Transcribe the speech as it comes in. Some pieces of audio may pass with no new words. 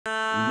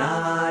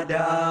na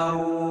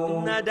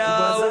dawo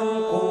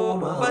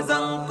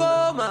bazan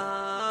koma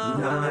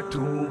na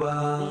tuba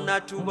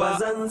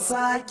bazan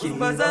sake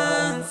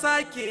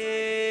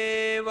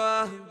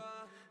ba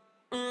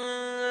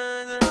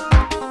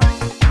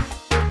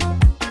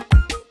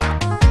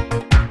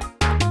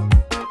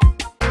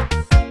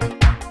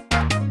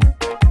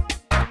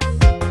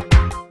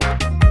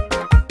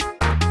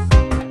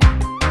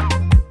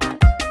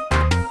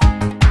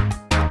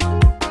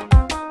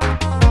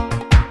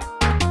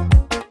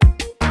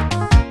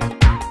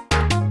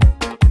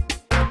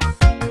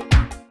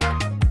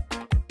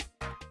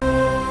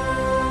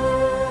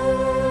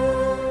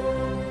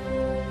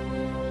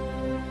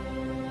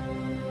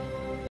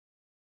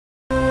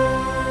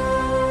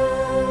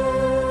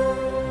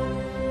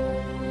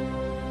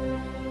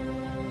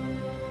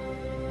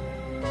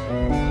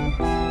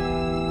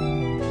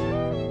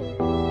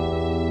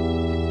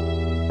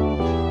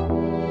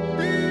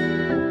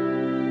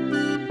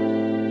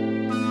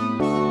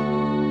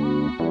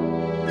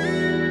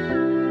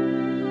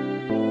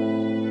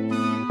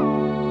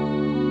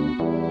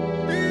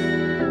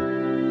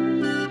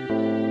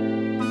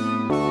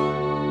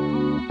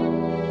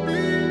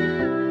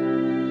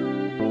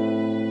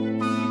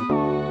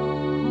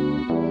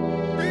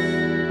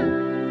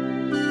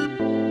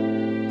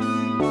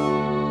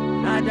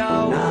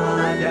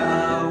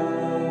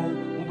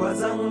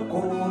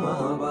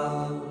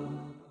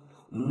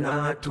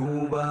na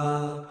tuba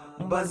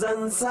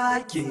bazan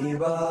sake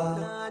ba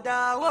na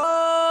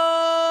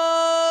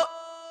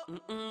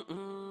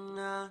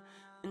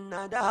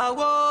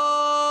dawo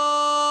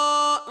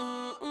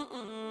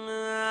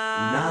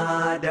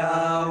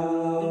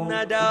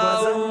na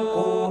dawo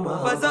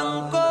bazan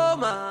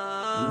koma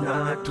na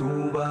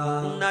tuba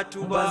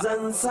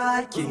bazan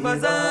sake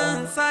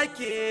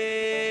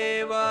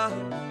ba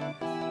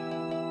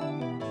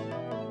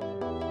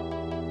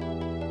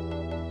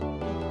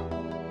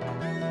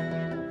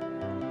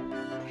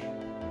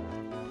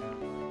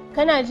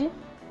Kana ji?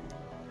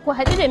 Ku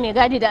haɗu da mai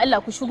gadi da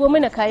Allah ku shigo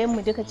mana kayan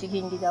mu duka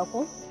cikin gida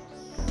ko?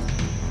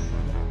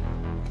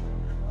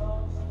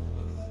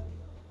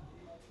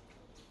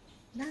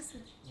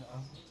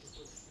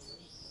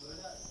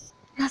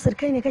 Nasir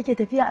kai ne kake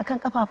tafiya akan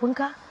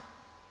kafafunka?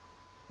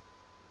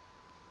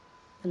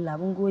 Allah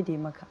mun gode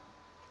maka.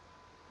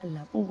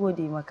 Allah mun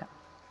gode maka.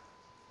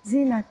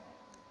 Zinat.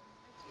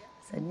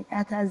 Sanni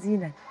ƴata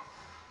Zinat.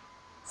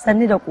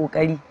 Sanni da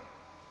kokari.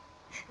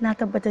 Na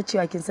tabbatar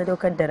cewa kin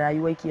sadaukar da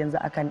rayuwarki yanzu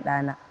akan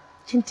ɗana.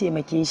 Kin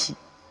taimake shi.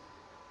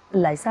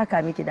 Allah ya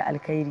saka miki da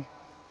alkhairi.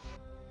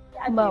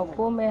 Ba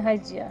komai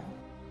Hajiya.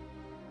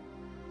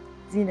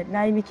 Zinat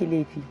na yi miki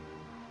laifi.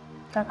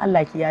 Kan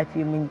Allah ki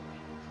yafe mini.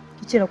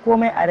 Ki cire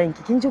komai a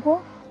ranki, kin ji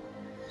ko?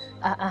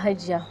 A'a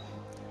Hajiya.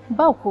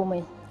 Ba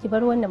komai. Ki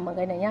bar wannan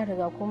magana ya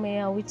riga komai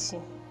ya wuce.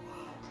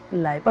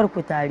 Allah ya bar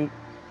ku tare.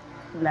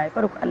 Allah ya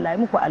bar ku, Allah ya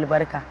muku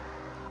albarka.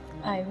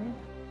 Amin.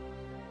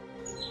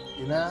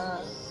 Ina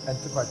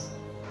Antifat.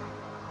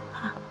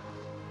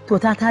 To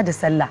ta da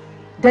sallah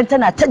dan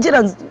tana ta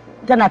jiran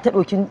tana ta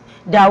ɗokin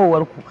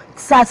dawowar ku.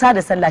 Sasa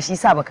da sallah shi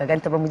yasa baka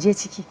ganta ba mu je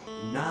ciki.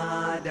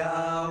 Na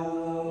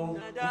dawo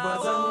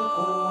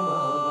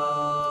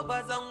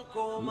bazan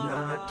koma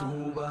na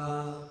tuba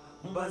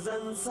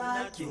bazan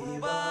sake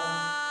ba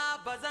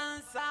bazan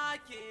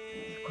sake.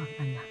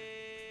 Allah.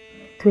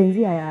 To yanzu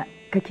yaya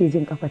kake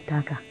jin kafar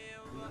taka?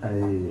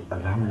 Ai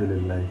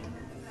alhamdulillah.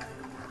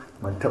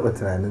 Ban taɓa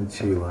tunanin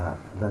cewa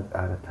zan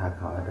ƙara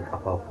takawa da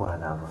ƙafafuwa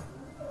na ba.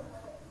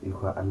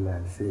 Iko Allah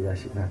sai ya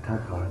shi ina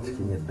takawa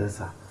cikin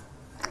yaddarsa.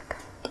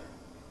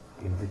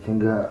 Yanzu kin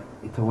ga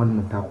ita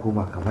wannan ta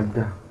koma kamar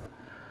da.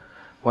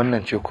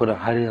 Wannan ce kuran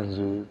har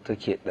yanzu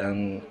take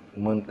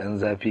mun dan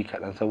zafi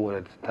kaɗan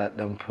saboda ta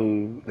dan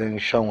fi dan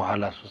shan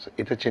wahala sosai.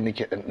 Ita ce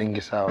nake dan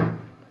dingisawa.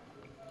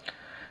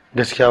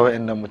 Gaskiya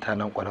wa'annan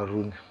mutanen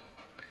ƙwararru ne.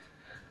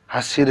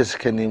 Har sai da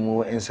suka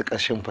nemo wa'ansu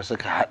ƙashin fa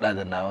suka haɗa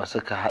da nawa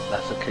suka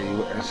yi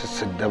wa'ansu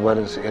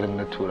siddabarin su irin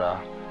na turawa.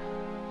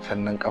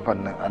 Sannan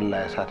kafan nan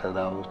Allah ya sa ta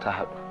dawo ta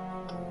haɗu.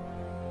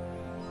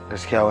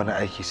 Gaskiya wani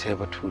aiki sai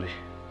bature.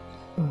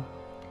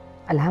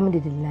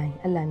 Alhamdulillah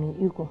Allah mai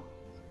iko.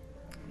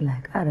 Allah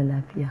ya ƙara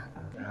lafiya.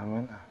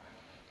 Amin.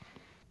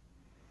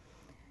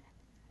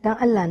 Dan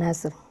Allah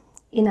Nasir,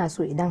 ina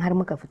so idan har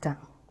muka fita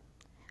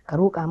ka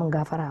roƙa min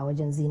gafara a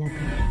wajen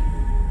Zinatu.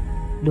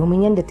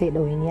 Domin yadda ta yi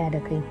ɗawainiya da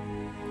kai,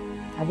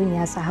 abin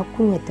ya sa har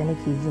kunyarta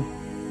nake ji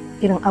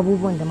irin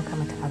abubuwan da muka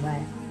mata a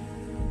baya.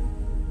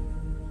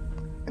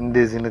 In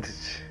dai Zinatu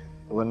ce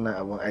wannan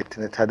abin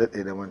aitina ta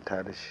daɗe da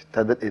manta da shi,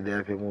 ta daɗe da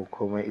yafe mu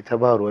komai, ita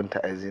ba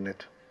ruwanta ai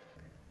Zinatu.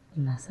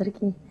 Allah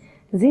sarki.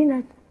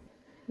 Zinat.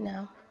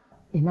 Na'am.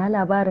 Ina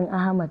labarin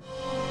Ahmad?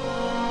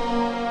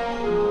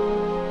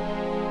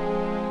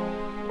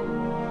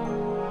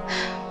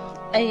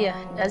 Ayya,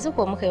 da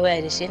zuko muka yi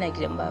waya da shi yana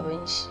gidan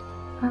baban shi.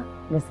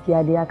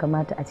 Gaskiya dai ya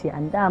kamata a ce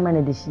an da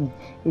mana da shi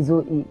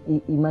izo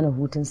i mana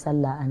hutun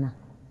sallah ana.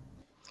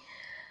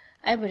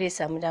 Ai bare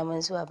samu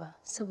daman zuwa ba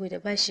saboda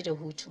ba shi da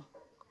hutu.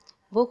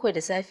 Boko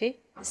da safe,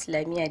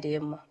 Islamiyya da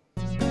yamma.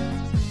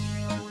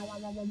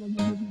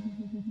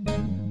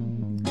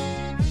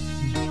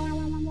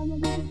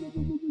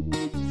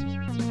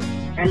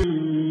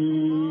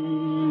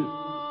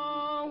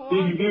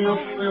 اهدنا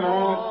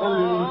الصراط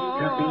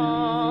المستقيم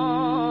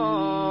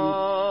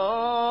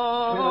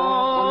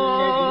صراط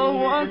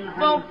الذين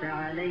أنعمت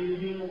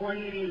عليهم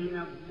غير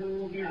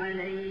المغضوب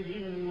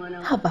عليهم ولا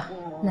Haba,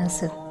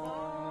 Nasir.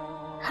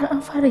 Har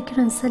an fara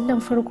kiran sallan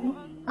farko,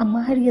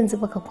 amma har yanzu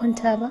baka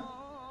kwanta ba?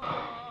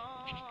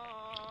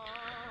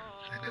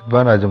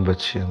 Ba na jin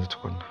bacci yanzu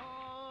tukunna.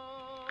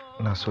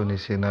 Ina so ne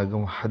sai na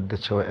gama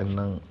haddace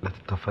wa'annan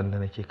littattafan da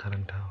nake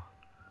karantawa.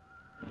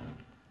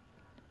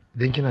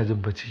 Idan kina jin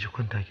bacci ki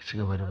kwanta ki ci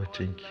gaba da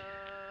baccinki.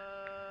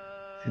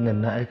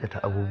 Sinan na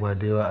aikata abubuwa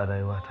da yawa a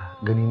rayuwata.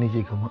 Gani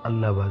nake kamar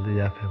Allah ba zai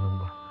yafe min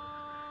ba.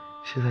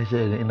 Shi yasa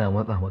kika ga ina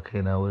matsa ma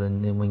kaina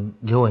wurin neman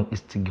yawan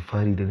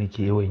istighfari da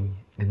nake yawan yi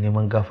da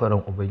neman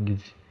gafaran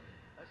Ubangiji.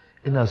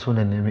 Ina so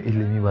na nemi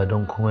ilimi ba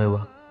don komai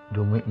ba,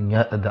 domin in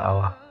yada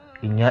da'awa,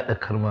 in yada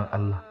kalmar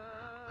Allah.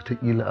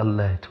 Wataƙila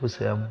Allah ya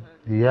tausaya mu,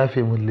 ya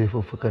yafe min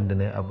laifuffukan da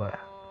na yi a baya.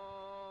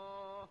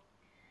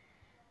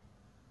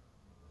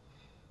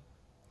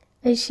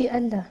 Ai shi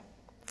Allah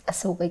a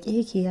sauƙaƙe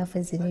yake yafa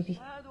zunubi.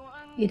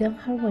 Idan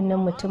har wannan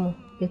mutumin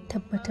ya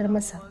tabbatar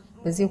masa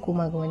ba zai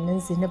koma ga wannan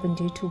zunubin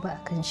da ya tuba a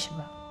kan shi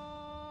ba.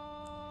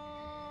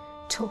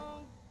 To,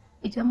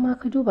 idan ma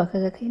ka duba ka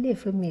ga kai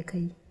laifin me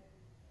kai,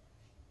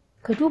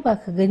 ka duba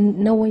ka ga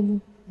na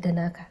wani da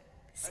naka,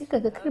 sai ka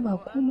ga kai ba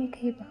komai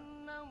kai ba.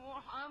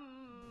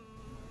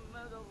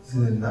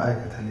 Zinan na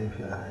aikata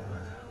laifi a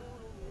rayuwata.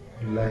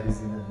 Wallahi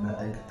zinan na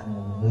aikata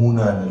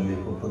mummunan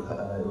laifuffuka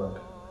a rayuwata.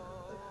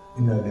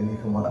 Ina gani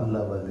kamar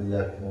Allah ba zai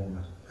yafe min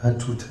ba. Na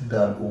cutar da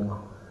al'umma.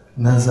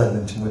 Na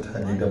zalunci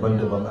mutane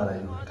daban-daban a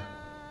rayuwata.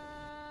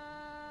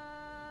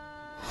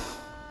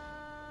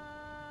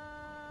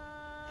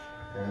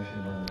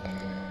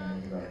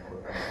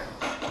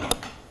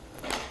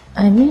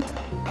 Amin.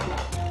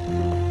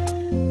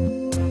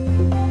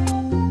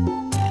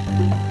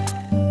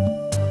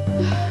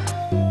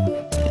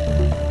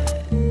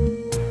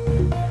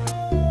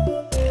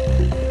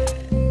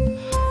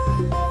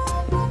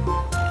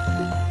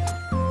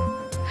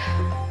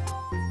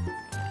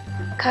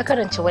 Ka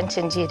karanta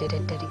wancan jiya da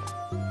daddare,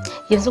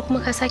 yanzu kuma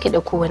ka sake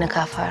ɗauko wani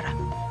ka fara.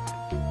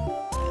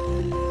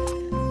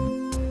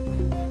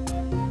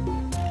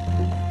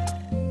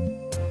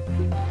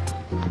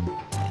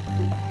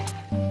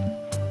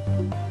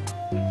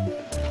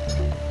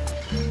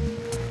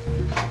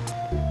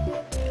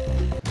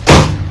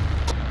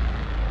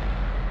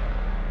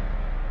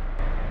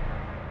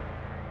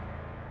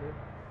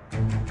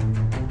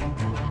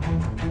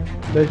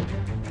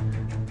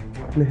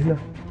 Laila.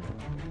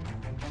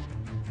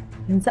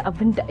 Yanzu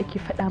abin da ake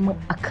faɗa min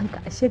a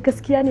kanka ashe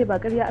gaskiya ne ba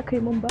ƙarya aka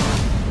yi min ba.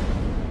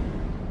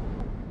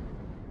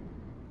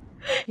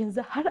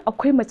 Yanzu har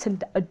akwai macen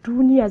da a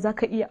duniya za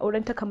ka iya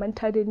auren ta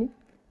kamanta da ni?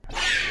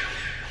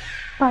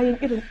 Bayan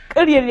irin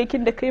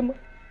ƙaryarrakin da kai min,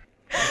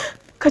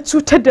 ka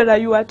cutar da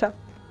rayuwata,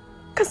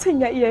 ka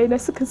sanya iyayena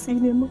suka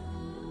tsine min.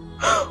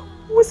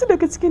 Wasu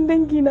daga cikin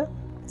dangina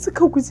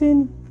suka guje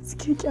ni,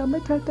 suke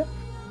kyamata ta.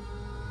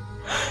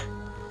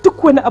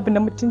 Duk wani abu na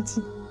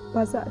mutunci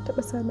ba za a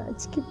taɓa sani a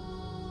ciki.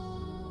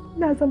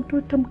 Na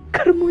zamto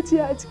tamkar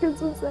mujiya a cikin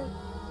tsuntsaye.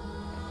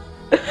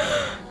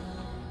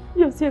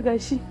 Yau sai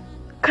gashi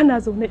kana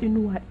zaune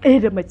inuwa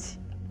ɗaya da mace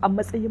a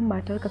matsayin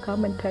matarka ka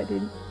manta da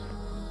ni.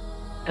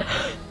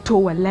 To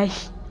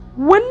wallahi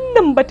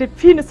wannan bata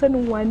fi ni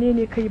sanin wane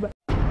ne kai ba,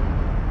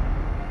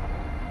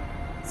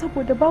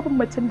 saboda babu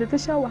macen da ta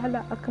sha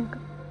wahala a kanka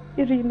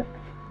irina.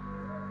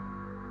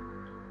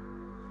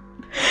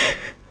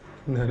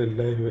 Inna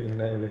lillahi wa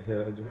inna ilaihi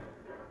raji'un.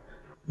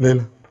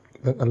 Laila,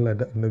 dan Allah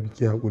da Annabi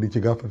ki hakuri ki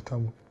gafarta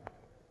mu.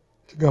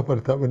 Ki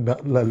gafarta min da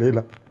Allah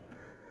Laila.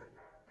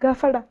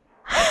 Gafara?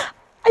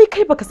 Ai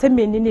kai baka san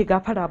menene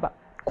gafara ba,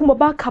 kuma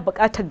baka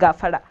buƙatar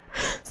gafara.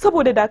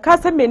 Saboda da ka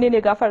san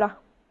menene gafara,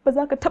 ba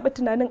za ka taɓa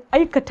tunanin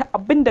aikata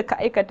abin da ka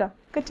aikata,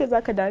 ka ce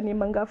za ka da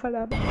neman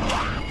gafara ba.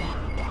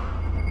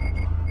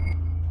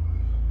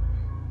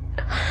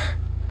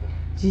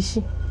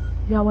 Jishi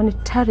ya wani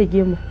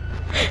tarige mu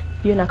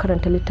yana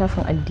karanta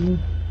littafin addini.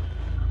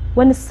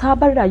 Wani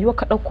sabon rayuwa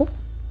ka ɗauko?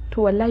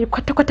 To wallahi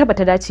kwata-kwata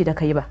bata dace da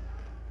kai ba.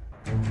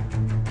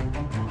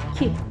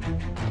 Ke,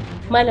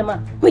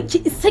 malama,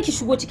 ki isa ki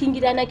shigo cikin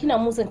gidana kina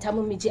muzanta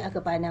min miji a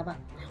gabana ba.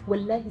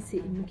 Wallahi sai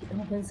in miki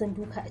dan banzan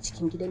duka a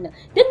cikin gidan nan.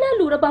 Dan na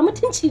lura ba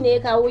mutunci ne ya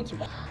kawo ki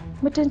ba.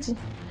 Mutunci?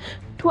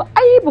 To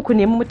ai ba ku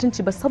nemi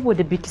mutunci ba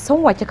saboda biki san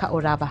wa kika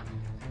aura ba.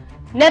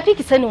 Na fi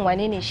ki sanin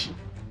wane ne shi.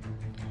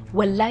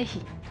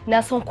 Wallahi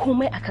na san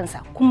komai a kansa,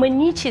 kuma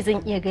ni ce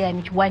zan iya gaya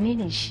miki wane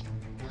ne shi.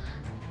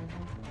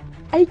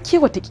 Ai ke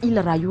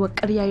watakila rayuwar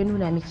ƙarya ya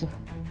nuna miki.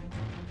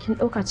 Kin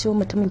ɗauka cewa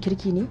mutumin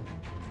kirki ne?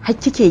 Har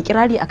kike yi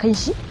kirari a kan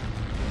shi?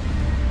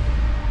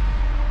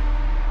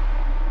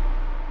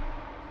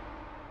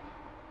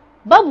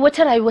 Babu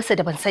wata rayuwarsa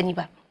da ban sani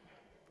ba.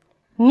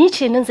 Ni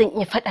ce nan zan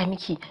iya faɗa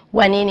miki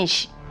wane ne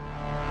shi.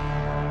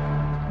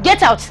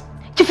 Get out!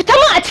 Ki fita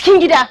min a cikin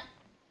gida!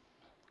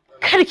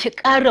 Kar ki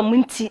ƙara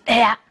minti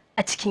ɗaya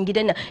a cikin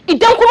gidan nan.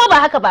 Idan kuma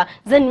ba haka ba,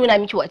 zan nuna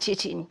miki wace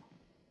ce ni.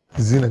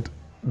 Zinat,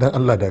 dan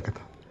Allah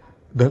dakata.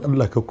 dan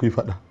Allah ka ku yi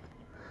faɗa.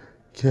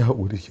 Ki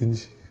haƙuri kin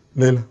ji.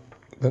 Laila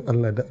dan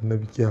Allah da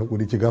Annabi ki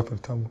haƙuri ki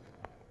gafarta mu.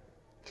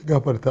 Ki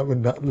gafarta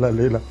min da Allah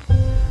Laila.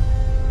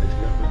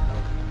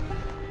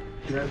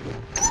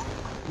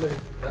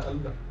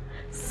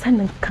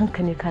 Sanin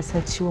kanka ne ka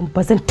san ciwon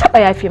ba zan taɓa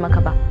yafe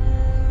maka ba.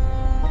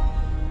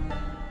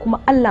 Kuma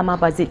Allah ma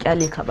ba zai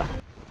kyale ka ba.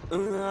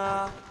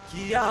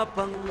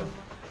 Kiyafan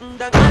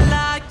dan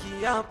Allah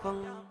kiyafan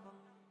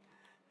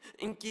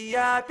in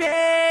kiyafe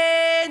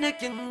ni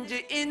kin ji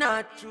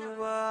ina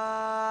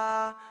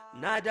tuwa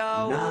na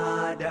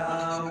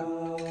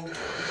dawo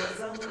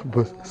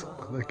ba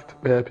za ki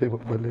taɓa yafe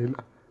min ba Laila.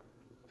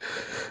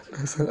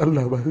 Na san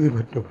Allah ba zai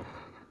banda ba.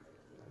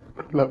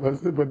 Allah ba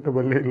zai banda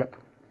ba Laila.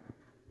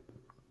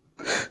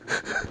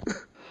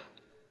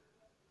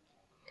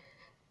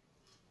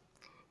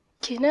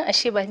 Kenan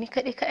ashe ba ni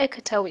kaɗai ka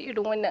aikata wa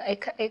irin wannan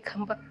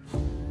aika-aikan ba.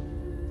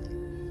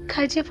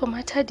 Ka jefa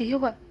mata da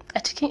yawa a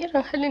cikin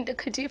irin halin da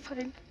ka jefa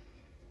ni.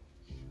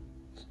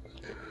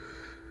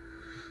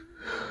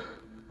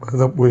 Ba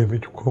zan ɓoye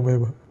miki komai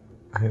ba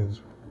a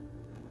yanzu.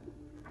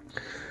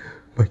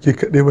 Ba ke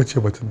kaɗai ba ce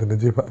mutum da na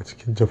jefa a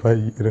cikin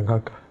jafa'i irin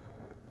haka.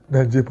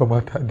 Na jefa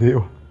mata da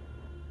yawa.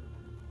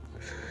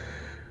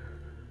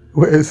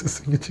 Wa'yansu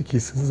sun yi ciki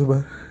sun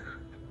zuba.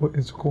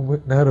 Wa'yansu kuma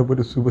na rabu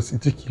da su ba su yi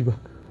ciki ba.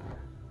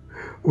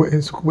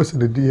 Wa'yansu kuma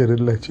sanadiyar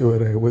lalacewa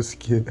rayuwarsu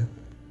kenan.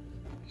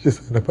 Shi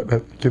sa na faɗa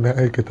kina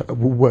aikata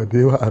abubuwa da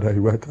yawa a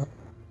rayuwata.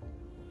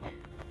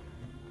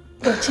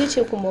 Wace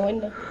ce kuma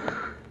wannan?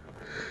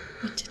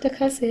 Wacce ta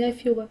kasa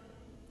yafewa,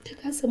 ta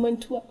kasa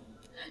mantuwa,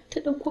 har ta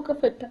ɗauko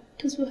kafarta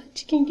ta zo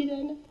cikin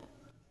gidana.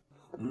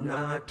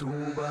 Na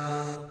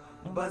tuba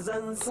ba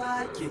zan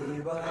sake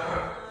ba.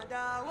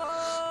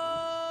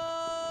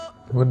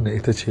 Wannan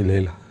ita ce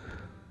Laila.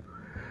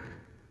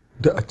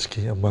 Da a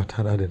cikin 'yan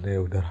mata na da na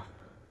yaudara.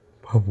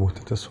 Babu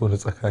wata ta so ni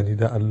tsakani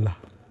da Allah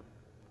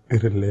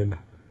irin Laila.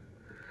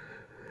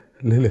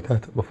 Laila ta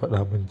taɓa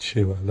faɗa min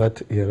cewa za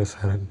ta iya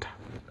rasa ranta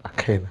a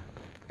kaina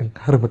in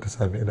har ba ta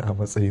same ni a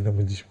matsayi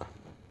namiji ba.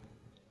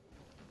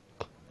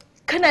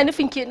 Kana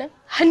nufin kenan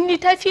hanni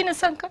ta fi ni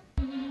son ka?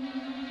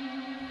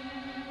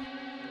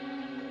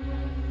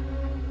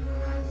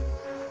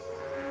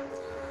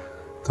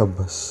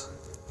 Tabbas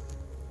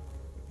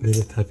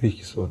Laila ta fi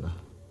ki sona.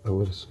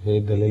 Saboda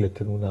soyayyar da Laila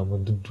ta nuna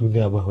min duk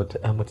duniya ba wata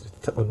ƴa mace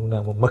ta taɓa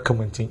nuna min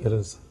makamancin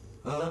irinsa.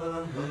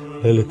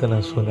 Laila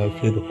tana so na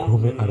fiye da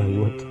komai a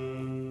rayuwarta.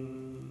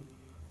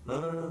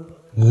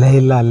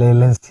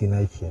 Lailan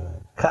sina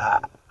kenan.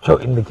 Ka kyau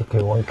inda kika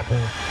yi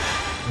wankan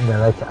inda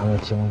za ki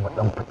amince min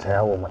dan fita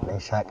yawo mu dan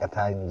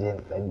shakata in je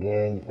dan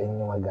ga dan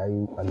yi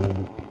magayu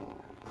kwalili.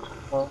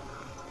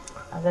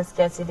 A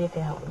gaskiya sai dai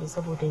kai hakuri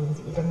saboda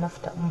yanzu idan na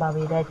fita in ba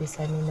bai dace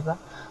same ni ba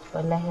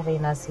wallahi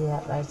raina sai ya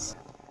ɓaci.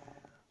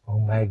 Oh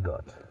my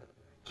god.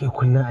 Ke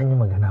kullum an yi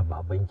magana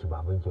babanki.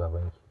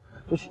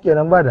 To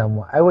shikenan ba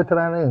damuwa. Ai wata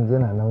rana yanzu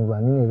yana nan zuwa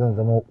ni ne zan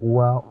zama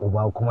uwa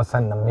uba kuma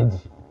sannan miji.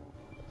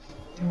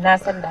 Na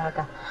san da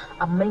haka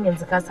amma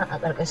yanzu ka san a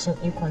ƙarƙashin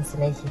ikon su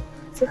nake.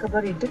 Sai ka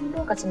bari duk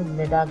lokacin da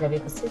na dawo gare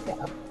ka sai ka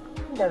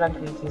abin da ranka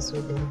yake so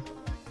da ni.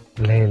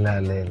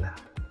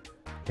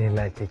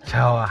 Laila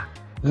kyakkyawa.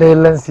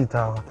 Lailan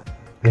sitawa.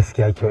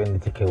 Gaskiya kyau inda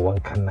kike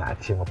wankan na a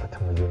ce mafita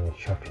mu je mu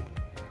shopping.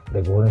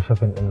 Daga wurin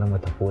shopping din na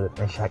mata ko da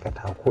dan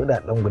shakata ko da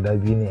dan guda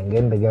biyu ne ga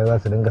yanda ga za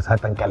su dinga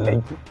satan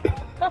kallon ki.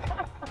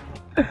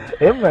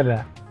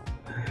 Bada.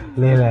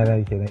 Laila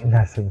rai kenan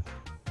ina son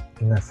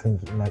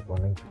ki ina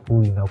kaunan ki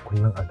buri na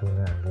kullun a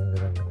duniya yanzu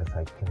zan dinga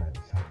saki kina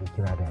nishaɗi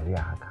kina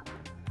dariya haka.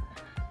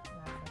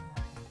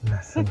 Ina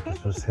son ki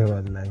sosai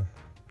wallahi.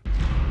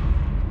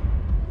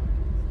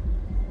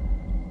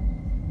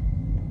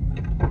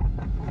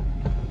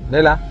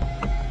 Laila.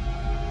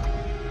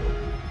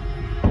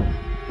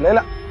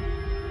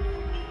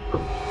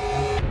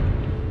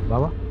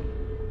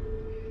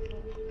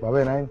 Baba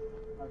yana yin?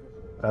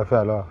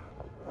 Lafiya lawa.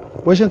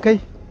 Washin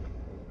kai?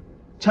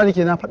 Cani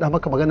ke na faɗa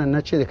maka maganar na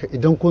ce da ka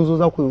idan kun zo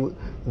za ku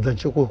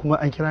zance ko kuma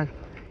an kira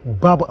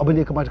babu abin da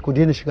ya kamata ku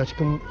daina shiga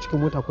cikin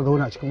mota ku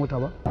zauna a cikin mota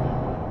ba?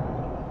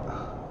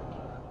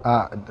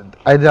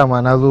 Ai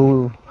dama na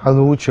zo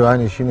hazo wucewa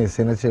ne shine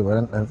sai na ce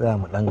bari dan tsaya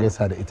mu dan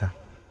gaisa da ita.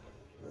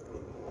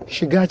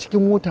 Shiga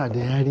cikin mota da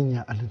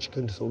yarinya a nan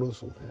cikin da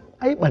sauransu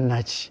ai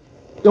banna ce.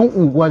 Yan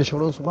unguwa da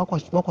sauransu ba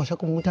kwa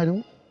shakkan mutane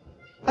mu?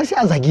 Ai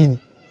sai a zage ni.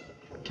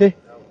 Ke?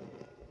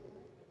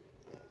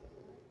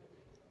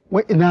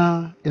 Wai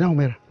ina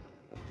Umaira?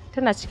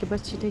 Tana ciki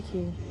bacci take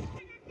yi.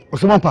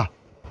 Usman fa?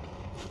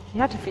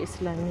 Ya tafi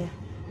Islamiyya.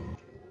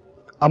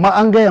 Amma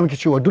an gaya miki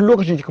cewa duk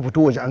lokacin kika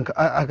fito waje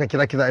aka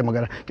kira ki za a yi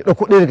magana ki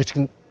dauko ɗaya daga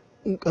cikin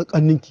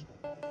kanninki.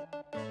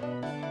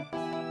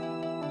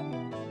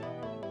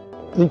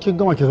 In kin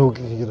gama ki zo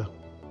ki gida.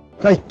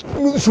 Kai,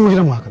 shigo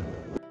gidan mu haka.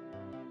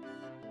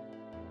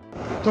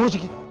 Tawo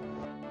ciki.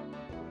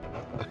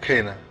 A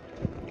kaina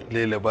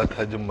Laila ba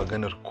ta jin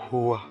maganar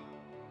kowa.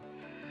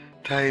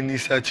 Ta yi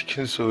nisa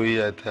cikin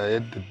soyayya ta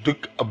yadda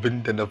duk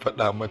abin da na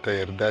faɗa mata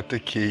yarda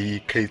take yi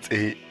kai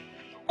tsaye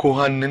ko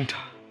hannunta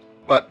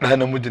ba ɗa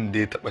namijin da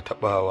ya taɓa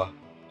taɓawa.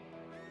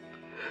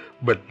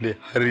 balle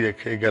har ya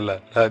kai ga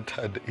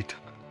lalata da ita.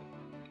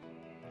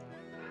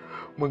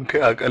 Mun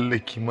kai akalla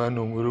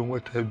kimanin wurin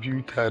wata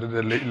 2 tare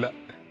da Laila,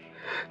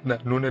 na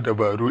nuna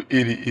dabaru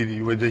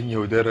iri-iri wajen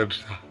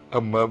yaudararta,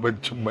 amma ban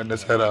cimma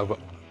nasara ba.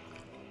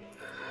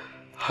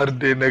 Har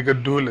dai na ga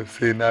dole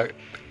sai na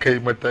kai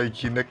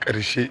mataki na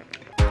ƙarshe.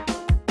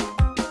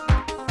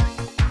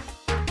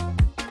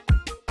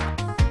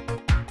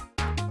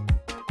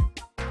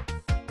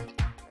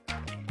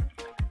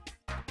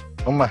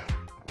 Umma,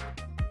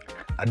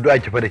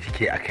 addu'a ki fa da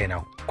kike a kaina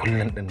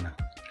kullun din nan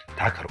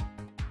ta karbu.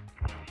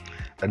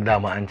 Dan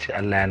dama an ce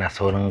Allah yana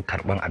saurin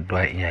karban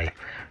addu'a iyaye.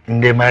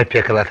 In dai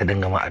mahaifiyarka za ta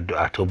dinga ma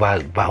addu'a to ba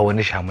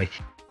wani shamaki.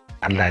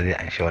 Allah zai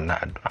anshe wannan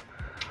addu'a.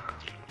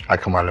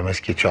 Haka malamai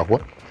suke cewa ko?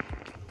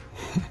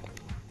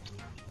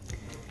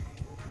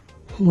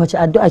 Wace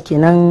addu'a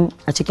kenan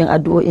a cikin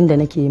addu'o'in da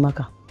nake yi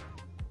maka?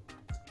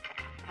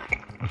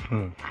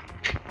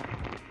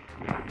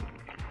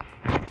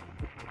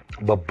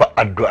 Babbar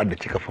addu'ar da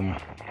kika fi mu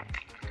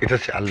ita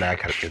ce Allah ya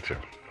karɓe ta.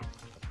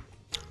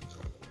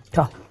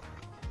 To,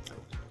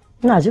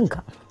 ina jin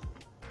ka.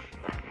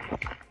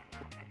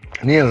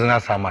 Ni yanzu na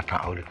samu matan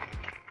aure.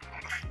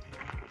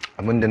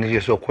 Abinda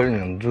nake so kullum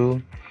yanzu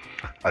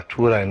a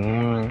tura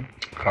ni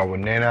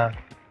kawunnai na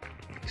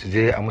su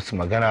je a musu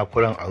magana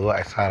kullum a zo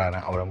a sa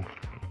ranar auren mu.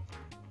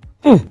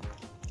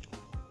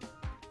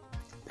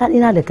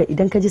 Daɗina da ka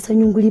idan ka ji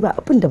sanyin guri ba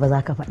abin da ba za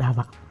ka faɗa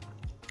ba.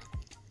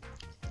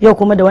 Yau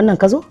kuma da wannan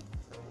ka zo?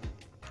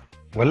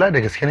 Wallahi da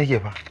gaske nake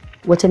fa.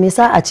 Wace me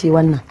sa'a ce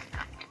wannan?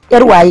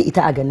 Yar waye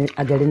ita a garin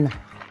nan?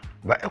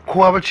 Ba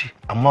kowa bace,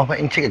 amma fa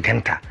in kika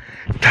ganta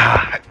ta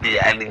haɗe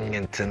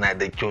yarinyar tana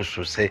da kyau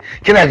sosai.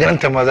 Kina ganin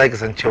ta ma za ki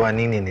san cewa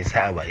ni ne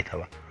sa'a ba ita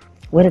ba.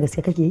 Wai da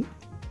gaske kake yi?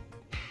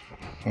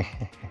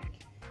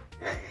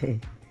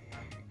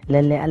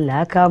 Lallai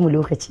Allah ya kawo mu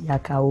lokaci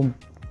ya kawo mu.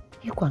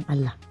 Ikon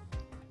Allah.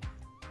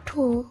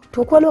 To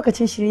ko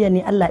lokacin shirya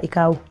ne Allah ya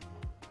kawo.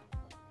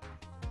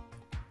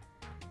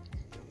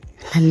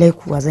 Lallai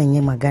kuwa zan yi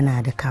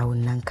magana da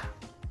kawunnanka.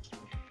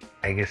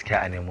 Ai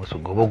gaskiya a nemo su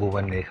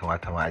gobe-goben ne ya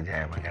kamata ma a ji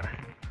a yi magana.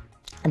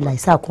 Allah ya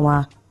sa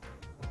kuma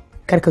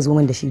kar ka zo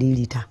min da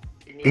shiririta.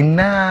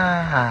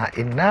 Inna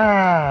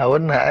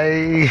wannan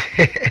ai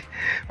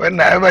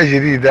ba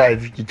shiririta a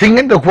jiki. Kin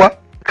ganta kuwa?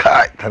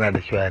 Kai tana da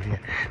kyau yarinya.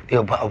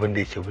 Yau ba abin da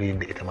yake burin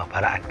da ita ma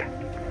fara'anta.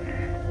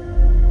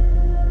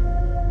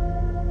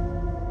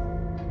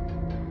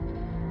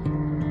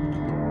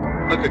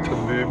 Aka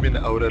tambaye mini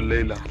auren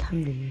Laila.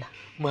 Alhamdulillah.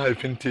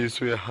 Mahaifinta ya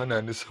so ya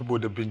hana ni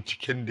saboda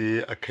binciken da ya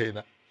yi a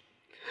kaina.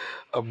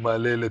 Amma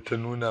Laila ta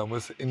nuna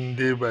masa in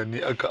dai ba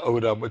ni aka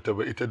aura mata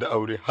ba ita da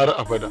aure har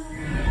abada.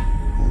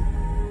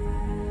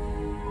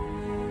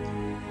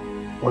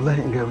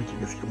 Wallahi in ga miki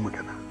gaskiyar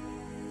magana.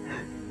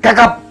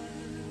 Kakab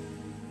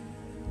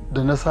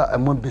da na sa a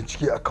man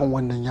bincike akan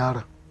wannan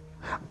yaron.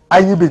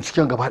 An yi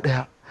binciken gaba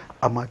daya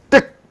amma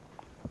duk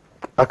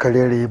aka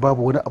rere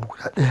babu wani abu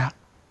guda daya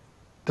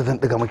da zan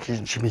ɗiga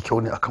maki shi mai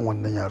kyau ne akan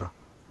wannan yaron.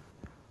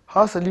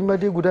 Hasali ma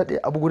dai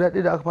abu guda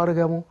ɗaya da aka fara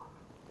gamo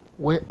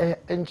wai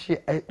an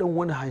ce ai dan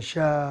wani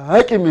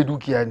hanshaƙin mai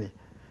dukiya ne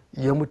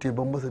ya mutu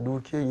ban masa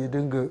dukiyar ya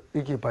dinga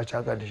yake face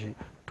haka da shi.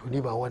 To ni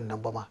ba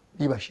wannan ba ma,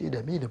 ni ba shi da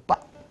mi da ba.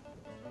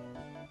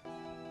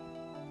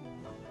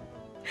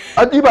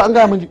 An ɗiba an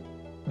gaya mini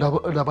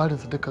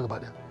labarinsa duka gaba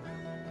ɗaya.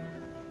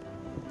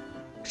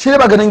 Shi ne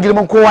ba ganin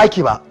girman kowa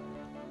ke ba,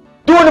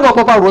 duk wani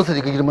babba ba ruwansa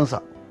daga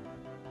girmansa.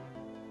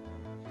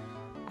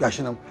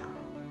 Gashi nan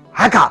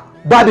haka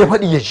ba bai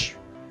faɗi ya ji.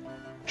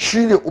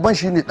 Shi ne uban,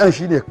 shi ne ɗan,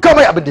 shi ne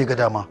kamai abin da ya ga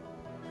dama.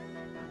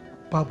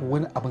 Babu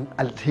wani abin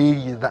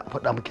alheri za a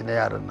faɗa miki na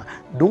yaran nan.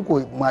 Don ko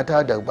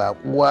mata da ba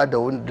uwa da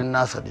wani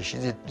nasa da shi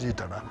zai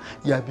tara.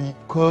 Ya bi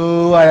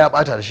kowa ya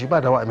ɓata da shi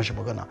ba dama a mishi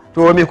magana.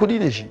 To mai kuɗi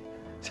ne shi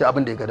sai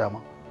abin da ya ga dama.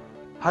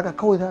 Haka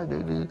kawai za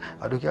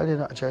a doki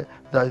alena a ce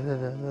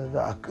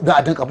za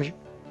a dinka mishi.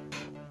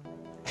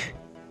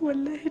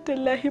 Wallahi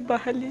tallahi ba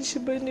halin shi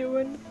bane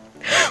wani.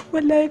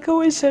 Wallahi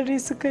kawai sharri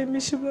suka yi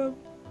mishi babu.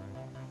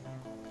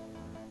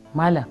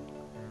 Malam,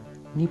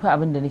 ni fa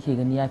abin da nake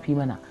gani ya fi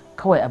mana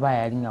kawai a ba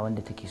yarinya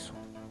wanda take so.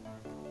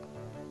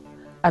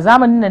 A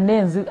zamanin nan ne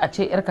yanzu a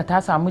ce yarka ta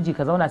samu miji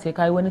ka zauna sai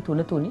kayi wani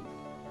tone-tone?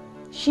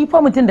 Shi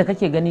fa mutum da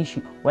kake ganin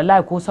shi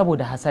wallahi ko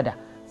saboda hasada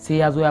sai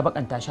ya zo ya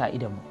bakanta shi a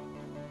idan mu.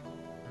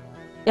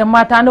 Yan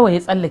mata nawa ya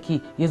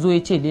tsallake ya zo ya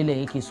ce lela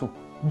yake so.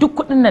 Duk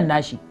kuɗin nan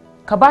nashi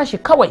ka ba shi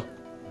kawai.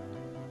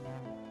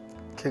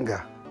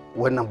 Kinga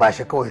wannan ba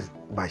shi kawai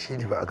ba shi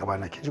ne ba a gaba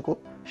na kiji ko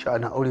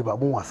sha'anin aure ba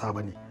abun wasa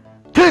bane.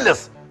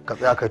 Tilas ka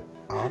tsaya ka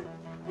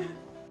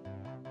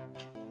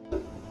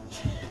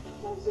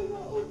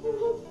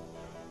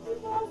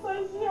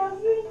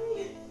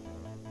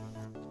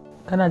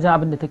kana jin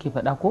abin da take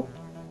faɗa ko?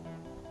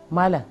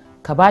 Malam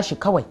ka bashi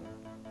kawai.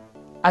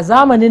 A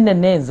zamanin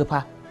nan na yanzu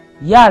fa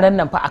yaran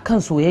nan fa akan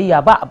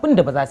soyayya ba abin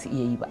da ba za su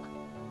iya yi ba.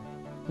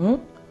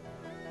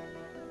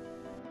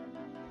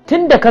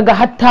 Tun da kaga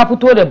har ta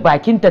fito da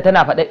bakinta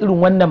tana faɗa irin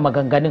wannan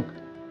maganganun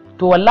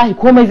to wallahi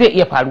komai zai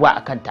iya faruwa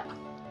a kanta.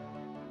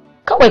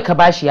 Kawai ka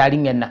bashi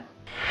yarinyar nan.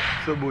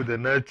 saboda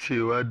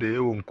nacewa da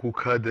yawan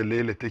kuka da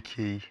Laila take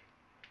yi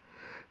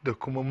da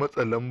kuma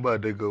matsa lamba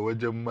daga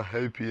wajen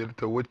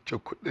mahaifiyarta wacce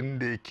kuɗin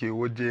da yake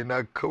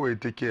wajena kawai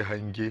take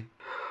hange.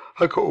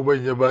 Haka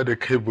uban ya ba da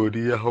kai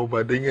bori ya hau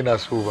ba don yana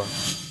so ba.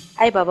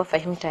 Ai baba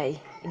fahimta yi,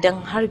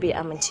 idan har bai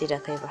amince da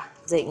kai ba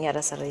zan iya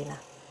rasa raina.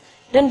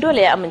 Don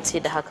dole ya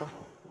amince da hakan.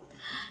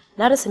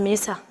 Na rasa me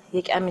yasa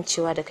ya ki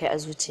amincewa da kai a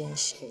zuciyar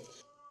shi.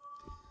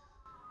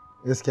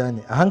 Gaskiya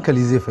ne, a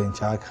hankali zai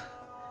fahimci haka.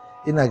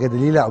 Ina ga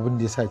dalilin abin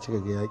da yasa kika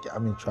ga ya ki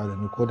amincewa da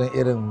ni ko dan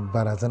irin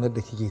barazanar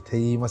da kike ta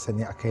yi masa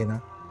ne a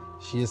kaina.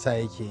 Shi yasa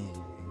yake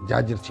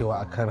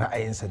jajircewa akan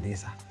ra'ayinsa da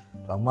yasa.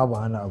 To amma ba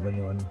wani abu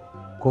ne wannan.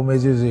 Komai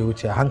zai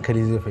wuce, a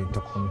hankali zai fahimta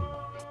komai.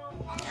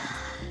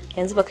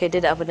 Yanzu baka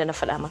yarda da abin da na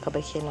faɗa maka ba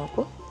kenan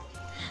ko?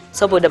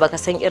 Saboda baka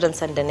san irin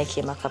san da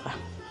nake maka ba.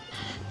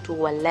 To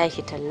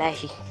wallahi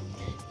tallahi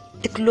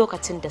duk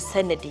lokacin da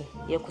sanadi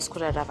ya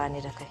kuskura raba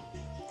ni da kai,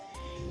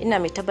 ina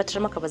mai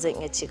tabbatar maka ba zan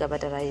iya ci gaba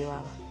da rayuwa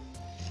ba.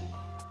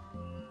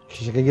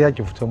 Ki shiga gida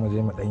ki fito mu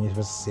je mu dan yi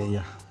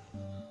sayayya.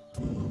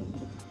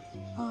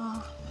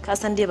 Ka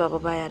san dai baba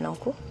baya nan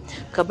ko?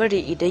 Ka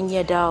bari idan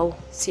ya dawo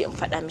sai in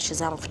faɗa mishi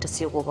za mu fita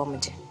sai gobe mu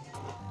je.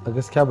 A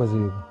gaskiya ba zai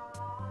yi ba.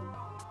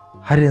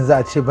 Har yanzu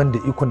a ce ban da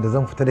ikon da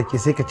zan fita da ke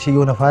sai ka ce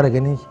yau na fara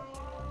ganin ki.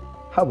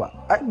 Haba,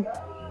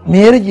 me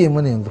ya rage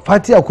mana yanzu?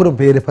 Fatiya kurin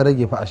fa ya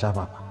rage fa a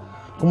shafa fa.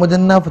 Kuma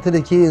dan na fita da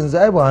ke yanzu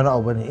ai ba wani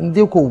abu bane. In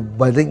dai ko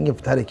ba zan iya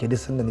fita da ke duk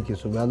sanda nake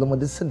so ba, ya zama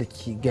duk sanda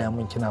ki gaya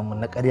min kina mun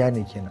na ƙarya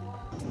ne kenan.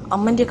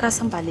 Amma dai ka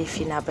san ba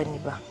laifi na bane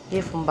ba,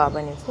 laifin ba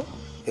bane ko?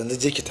 Yanzu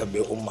je ki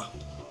tambaye umma.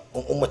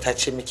 In umma ta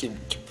ce miki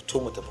ki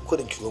fito mu tafi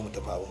kurin ki zo mu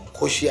tafi abun.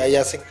 Ko shi ai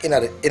ya san ina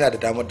da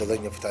damar da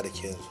zan iya fita da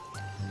ke yanzu.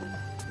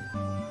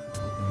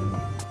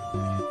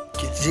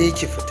 Ki je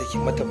ki fita ki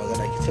mata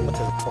magana ki ce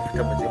mata ka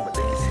fita mu je mu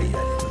dan sai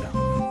ya ne guda.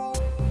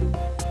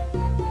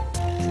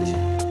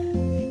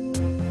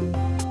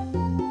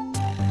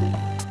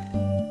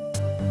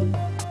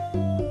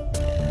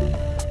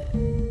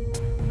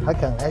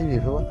 Hakan ai bai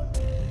fi ba.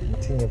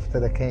 Mutum ya fita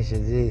da kanshi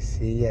zai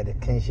sayayya da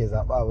kanshi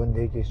zaɓa abin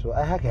da yake so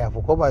ai haka ya fi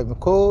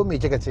ko me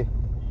kika ce?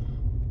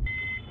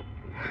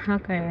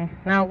 Haka ne,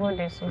 na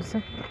gode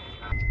sosai.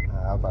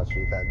 Ba su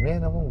ita me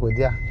na mun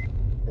godiya.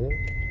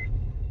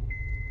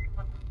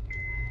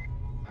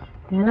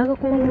 Ya naga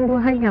kuma mun zo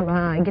hanya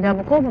ba gida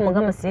ba ko ba mu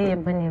gama sayayya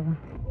bane ba.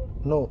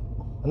 No,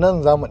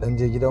 nan za mu dan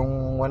je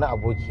gidan wani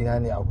abokina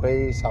ne,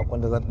 akwai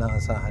sakon da zan dan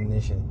sa hannun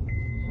shi.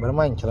 Bari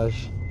ma in kira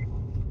shi.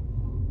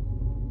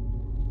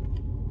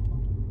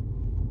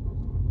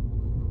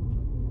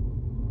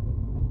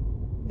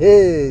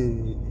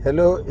 Hey,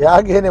 hello, ya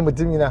aka ne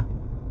mutumina?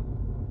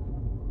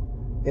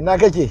 Ina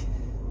kake?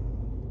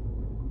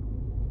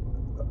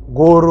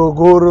 Goro.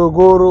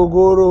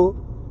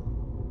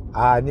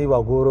 Ni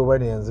ba goro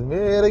bane yanzu, me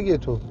ya rage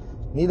to?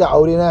 Ni da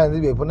aure na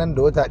yanzu bai fi nan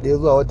da wata 1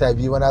 zuwa wata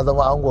 2 ba na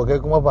zama ango, kai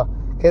kuma fa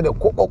kai da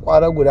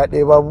kwakwara guda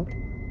 1 babu.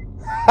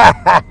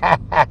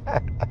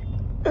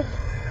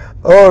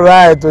 All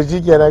right, to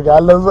shikenan ga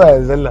Allah zuwa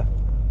yanzu Allah.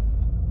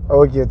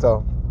 Okay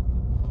to.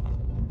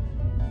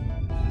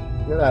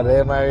 Yana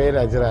da ma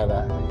yana jira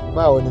da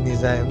ba wani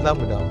nisa yanzu za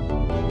mu dawo.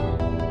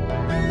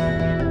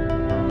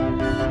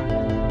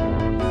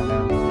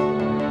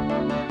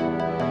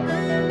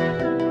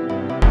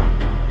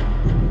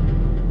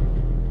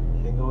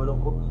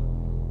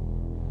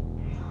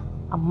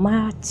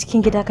 Amma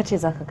cikin gida kace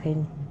zaka kai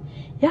ni.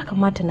 Ya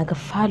kamata na ga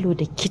falo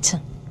da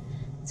kitchen.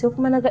 Sai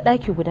kuma na ga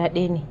ɗaki guda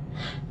 1 ne.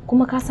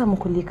 Kuma ka sa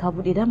makulli ka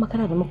buɗe, dama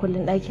kana da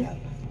makullin ɗakin?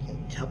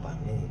 Ya ba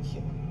ne yake.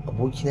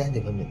 Abokina ne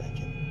ba mai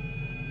ɗakin.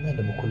 Ina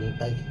da makullin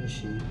ɗakin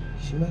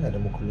shi ma yana da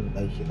makullin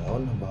ɗaki na,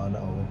 wannan ba wani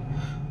abu.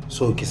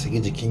 So ki saki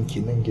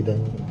jikinki nan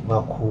gidan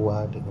ba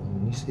kowa daga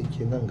muni sai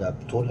ki nan ga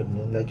toilet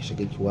nan za ki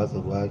shiga ki watsa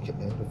ruwa ki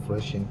ɗan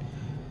refreshing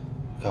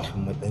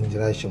kafin mu ɗan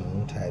jira shi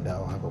mu ya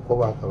dawo haka ko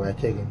ba haka ba ya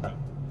ke gani.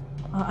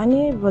 A'a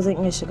ni ba zan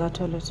iya shiga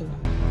toilet ba.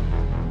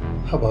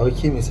 Ha ba wai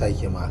ke me sa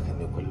ke ma haka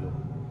ne kullum?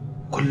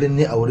 Kullum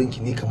ne a wurin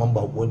ki ni kaman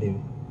bako ne.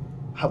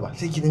 Ha ba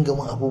sai ki dinga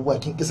min abubuwa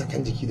kin kisa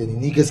kan jiki da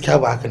ni gaskiya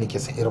ba haka nake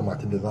san irin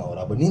matar da zan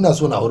aura ba. Ni na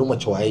so na auri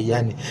mace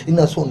wayayya ne.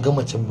 Ina so in ga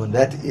mace wanda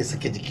za ta iya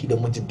sake jiki da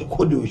mijinta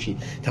ko da yaushe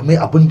ta mai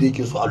abin da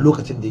yake so a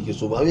lokacin da yake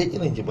so, ba wai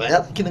kiran ki ba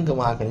ya ki dinga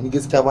ma haka ne. Ni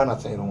gaskiya ba na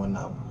san irin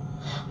wannan abu.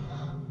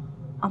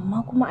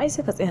 Amma kuma ai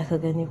sai ka tsaya ka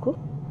gani ko?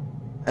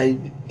 Ai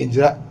in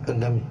jira kan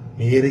ga me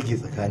ya rage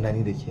tsakanin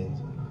ni da ke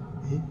yanzu?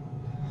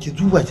 Ki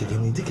duba ki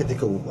gani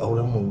duka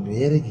auren mu me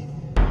ya rage?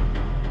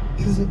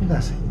 Yanzu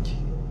ina son ki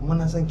kuma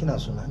na san kina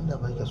suna, inda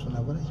ba ki suna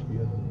ba ki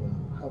biyo ni.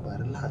 Ha ba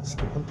relax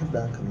ki kwantar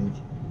da hankalin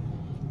ki.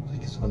 Sai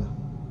ki sona.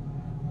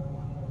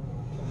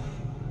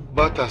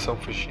 Ba ta son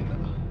fushi na.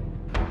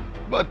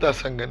 Ba ta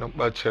son ganin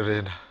bacin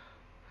raina.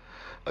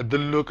 A duk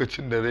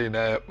lokacin da raina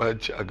ya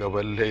ɓaci a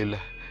gaban Laila,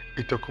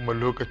 ita kuma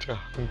lokacin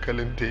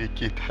hankalinta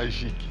yake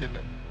tashi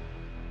kenan.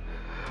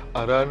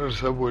 A ranar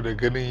saboda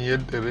ganin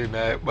yadda raina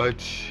ya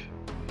ɓaci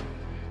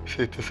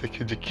sai ta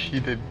saki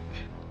jiki da ni,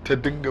 ta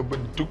dinga bin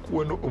duk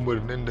wani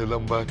umarnin da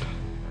zan bata.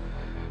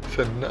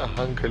 Sannan a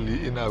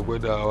hankali ina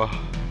gwadawa,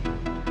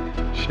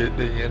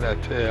 shaidan yana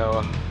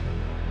tayawa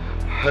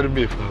har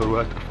mai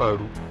faruwa ta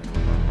faru.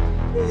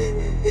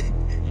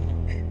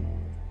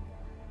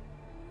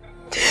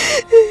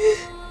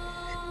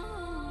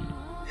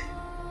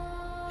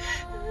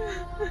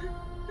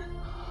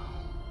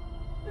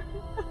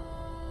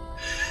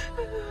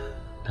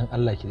 Dan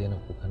Allah ki daina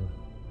kukan nan.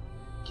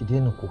 Ki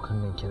daina kukan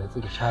nan, ki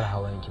natsu ki share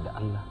hawayenki da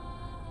Allah.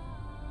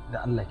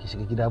 Da Allah ki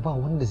shiga gida, ba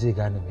wanda zai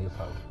gane me ya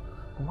faru.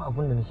 Kuma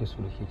abin da nake so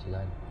da ke ki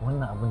gane,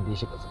 wannan abin da ya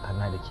shiga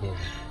tsakanin da ke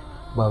yanzu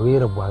ba wai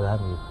rabuwa za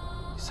mu yi.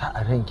 Sa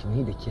a ranki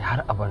ni da ke har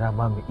abada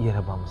ba mu iya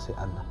raba mu sai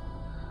Allah.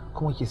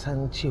 Kuma ki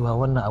san cewa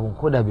wannan abin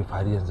ko da bai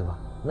faru yanzu ba,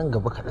 nan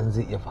gaba kaɗan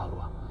zai iya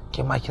faruwa.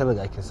 Ke ma kin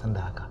riga kin san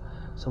da haka.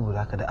 Saboda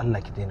haka da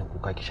Allah ki daina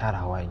kuka, ki share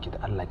hawayenki da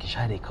Allah, ki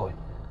share kawai.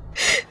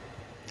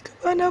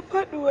 Gaba na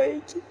faduwa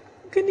yake.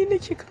 Gani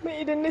nake kamar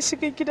idan na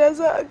shiga gida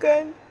za a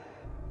gane.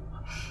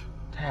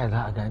 Ta yaya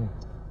za a gane?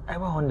 Ai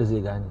ba wanda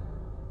zai gane.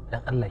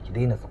 Dan Allah ki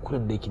daina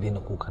tsakurin da yake daina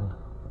kukan nan.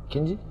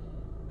 Kin ji?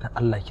 Dan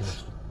Allah ki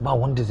nasu. Ba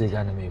wanda zai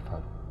gane me ya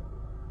faru.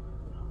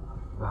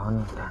 Ba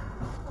wannan ta.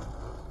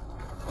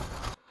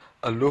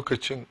 A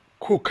lokacin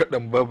ko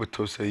kaɗan babu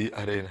tausayi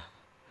a raina.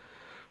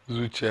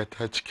 Zuciya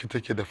ta ciki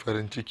take da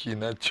farin ciki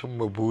na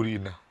cimma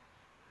burina.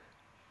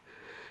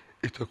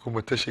 Ita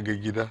kuma ta shiga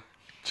gida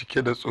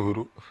cike da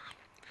tsoro.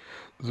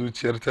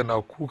 Zuciyar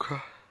tana kuka,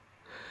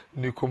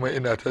 ni kuma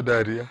ina ta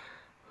dariya,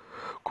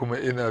 kuma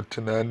ina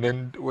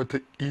tunanin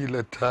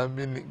watakila ta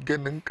mini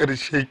ganin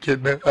ƙarshe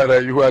kenan a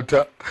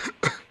rayuwata.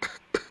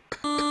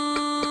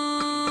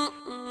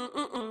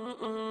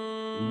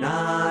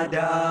 Na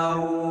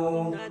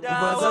dawo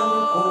ba zan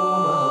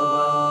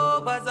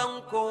koma ba,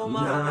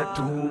 na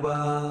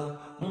tuba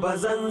ba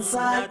zan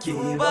sake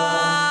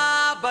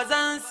ba,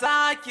 zan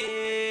sake ba.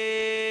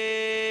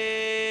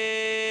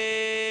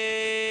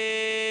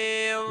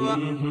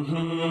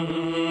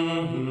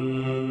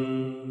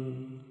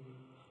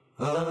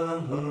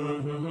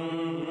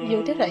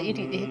 Yaudara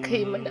iri ɗaya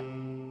kai mana.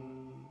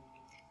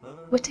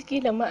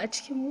 Wataƙila ma a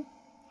cikinmu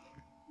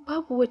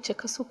babu wacce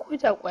ka so ko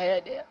da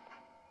ƙwaya ɗaya.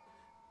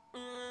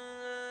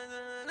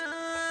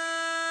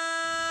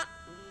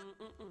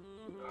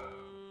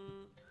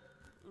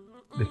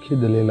 Da ke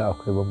da Laila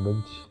akwai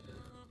bambanci.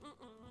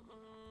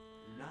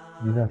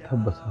 Ni na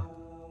tabbata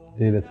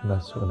Laila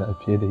tana so na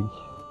fiye da yi.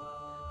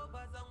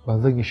 Ba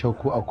zan yi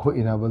shauku a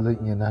ko'ina ba, zan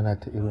iya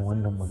nanata irin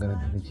wannan magana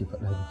da nake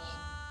faɗa miki,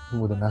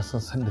 saboda na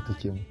san sanda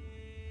take mu.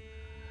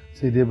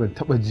 Sai dai ban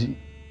taɓa ji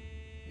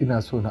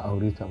ina so na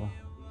aure ta ba.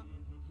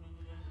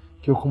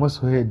 Ke kuma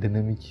soyayyar da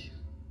na miki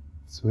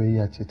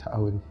soyayya ce ta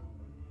aure.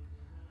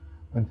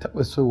 Ban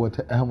taɓa so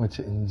wata ƴa mace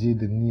in je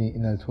da niyyar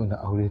ina so na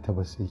aure ta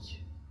ba sai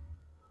ki.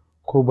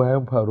 Ko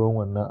bayan faruwar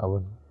wannan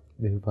abun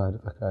da ya faru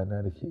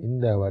tsakanin da ke,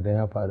 inda ba da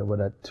ya faru ba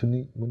da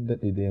tuni mun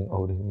daɗe da yin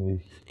aure ne.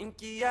 In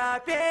ki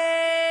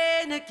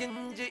yafe ni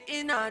kin ji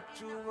ina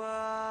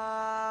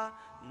tuba,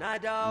 na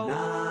dawo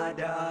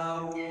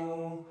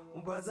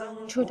ba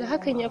zan. To da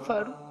hakan ya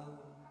faru,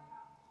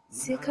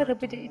 sai ka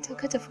rabu da ita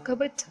ka tafi ka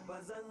barta,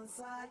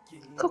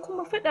 ka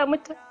kuma faɗa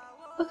mata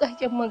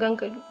baƙaƙen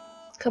maganganu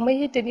kamar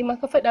yadda ni ma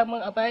ka faɗa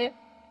min a baya.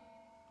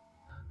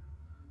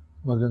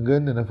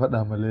 Maganganun da na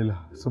faɗa ma Laila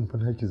sun fi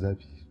naki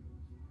zafi.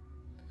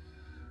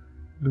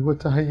 Duk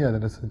wata hanya da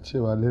na san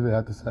cewa Laila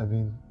za ta same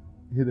ni,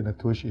 yadda na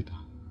toshe ta.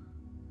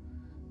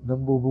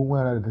 Lambobin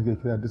waya da take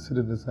kira duk su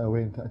da na sa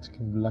wayanta a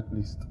cikin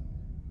blacklist.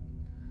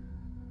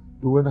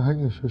 Duk wani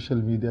hanyar social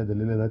media da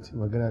Laila za ta yi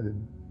magana da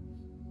ni,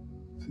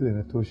 sai da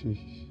na toshe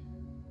shi.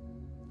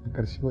 A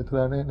ƙarshe wata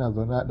rana yana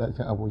zaune a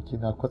ɗakin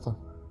abokina kwatsam,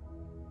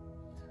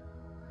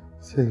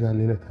 sai ga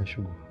Laila ta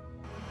shigo.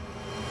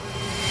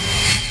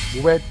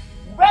 Bubet!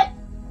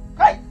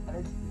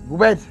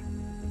 Bubet!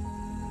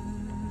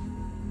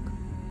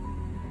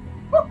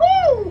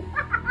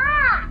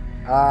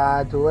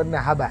 To wannan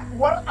haba.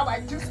 War a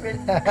bakin su ne.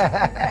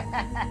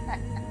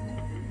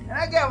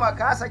 Na gaya ma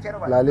ka sake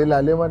raba.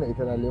 Lale mana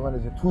ita, lale mana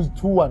ce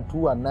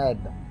 2-1 na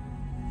yadda.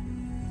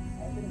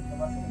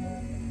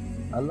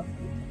 Allah?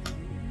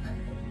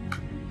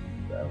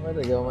 Sama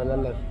daga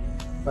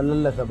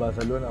malallasa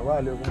Barcelona ba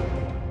alaikum.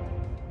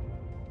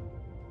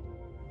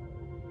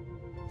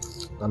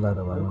 Allah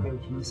raba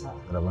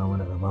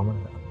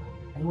mana.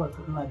 Ai wato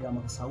ina ga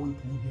maka sawun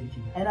ta ne biyar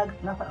ki. Ai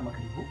na faɗa maka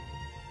ne ko?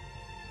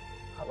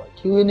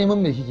 Ki wai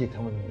neman me kike ta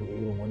mun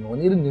irin wannan,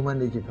 wani irin neman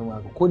da yake ta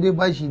maka, ko dai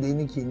bashi dai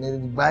nake na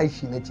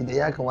bashi na ci da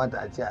ya kamata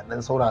a ce a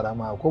dan saurara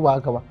ma, ko ba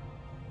haka ba?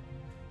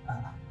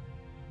 A'a.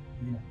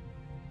 Ina.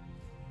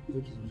 Zo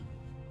ki zo.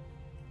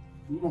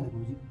 Ina da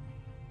goje.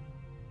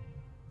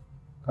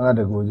 Kana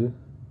da goje?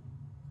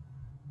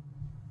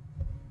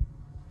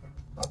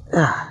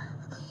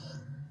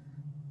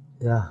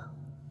 Ya.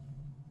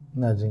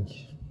 Ina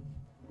jinki.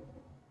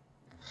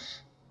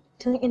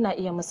 Tun ina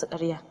iya musu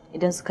ƙarya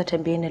idan suka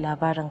tambaye ni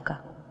labarinka,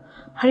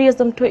 har ya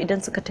zamto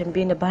idan suka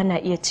tambaye ni bana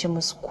iya ce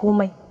musu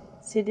komai,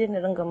 sai dai na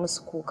ringa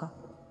musu kuka.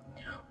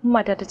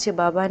 Mata ta ce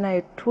babana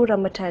ya tura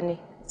mutane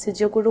su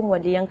je gurin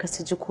waliyanka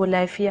su ji ko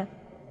lafiya.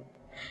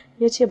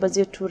 Ya ce ba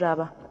zai tura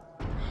ba.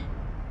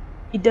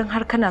 Idan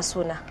har kana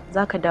so na,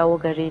 za ka dawo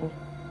gare ni.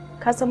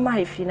 Ka san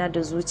mahaifina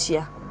da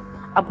zuciya,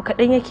 abu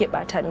kaɗan yake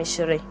ɓata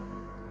mishi rai.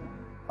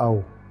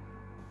 Awo,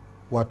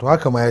 wato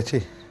haka ma ya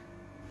ce,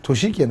 to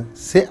shikenan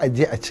sai a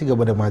je a ci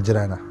gaba da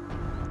majirana,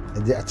 a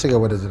je a ci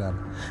gaba da jirana.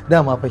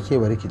 Dama fa ke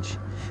bari ki ji,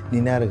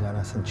 ni na riga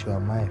na san cewa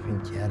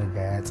mahaifinki ya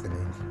riga ya tsane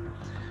ni.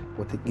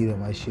 Wataƙila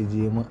ma shi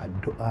je min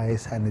addu'a ya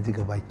sa na ji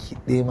gaba ki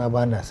ɗaya ma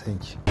ba na son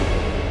ki.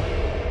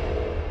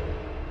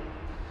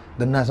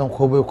 Dan na san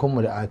ko bai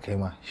kunmu da aka kai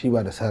ma shi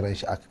ba da san ran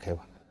shi aka kai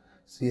ba.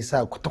 Sai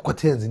yasa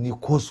kwata-kwata yanzu ni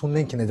ko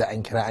sunan ki na ji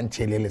an kira an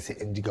ce Laila sai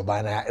in ji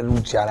gaba na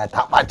zuciya na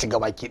ta ɓaci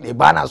gaba ki ɗaya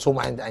ba na so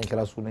ma in ji an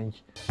kira sunan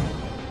ki.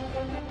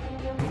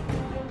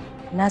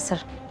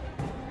 Nasir,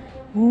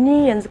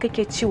 ni yanzu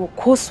kake cewa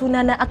ko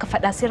sunana aka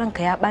faɗa sai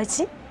ranka ya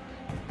ɓaci?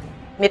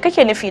 Me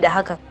kake nufi da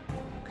hakan?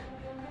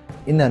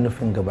 Ina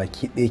nufin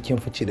gabaki ɗaya kin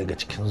fice daga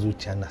cikin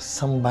zuciya na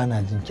san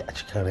bana jin ki a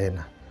cikin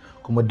raina,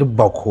 kuma duk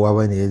ba kowa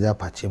bane ya ja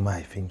face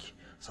mahaifinki,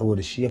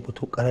 saboda shi ya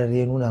fito ƙararre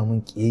ya nuna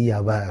min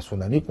ƙiyayya baya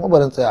sona, ni kuma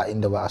baran tsaya a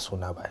inda ba a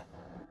sona ba.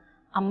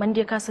 Amma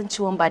dai ka san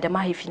ciwon ba da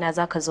mahaifina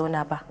zaka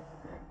zauna ba,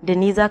 da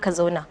ni zaka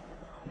zauna,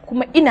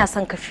 kuma ina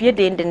son ka fiye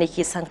da yadda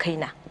nake son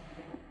kaina.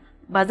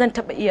 Ba zan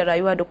taɓa iya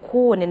rayuwa da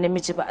kowane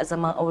namiji ba a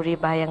zaman aure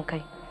bayan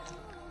kai.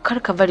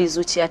 Kar ka bari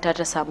zuciyata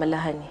ta samu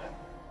lahani.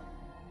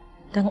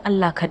 Don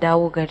Allah ka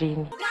dawo gare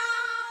ni.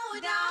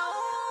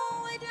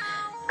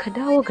 Ka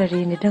dawo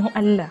gare ni don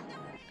Allah.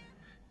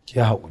 Ki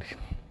haƙuri.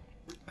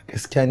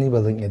 Gaskiya ni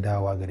ba zan iya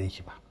dawowa gare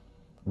ki ba.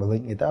 Ba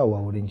zan iya dawowa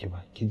wurin ki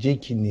ba. Ki je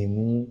ki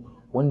nemi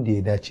wanda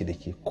ya dace da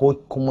ke, ko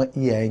kuma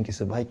iyayenki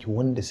su baki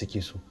wanda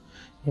suke so.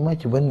 Ni ma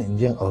ki banni in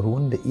je in auri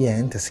wanda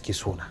iyayenta suke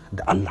so na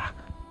da Allah.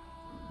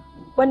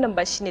 Wannan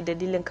ba shine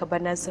dalilin ka ba,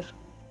 Nasir.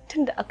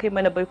 Tunda aka yi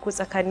mana baiko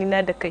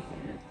tsakanina da kai,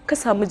 ka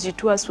samu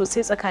jituwa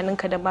sosai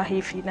tsakaninka da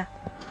mahaifina.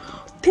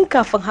 Tun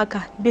kafin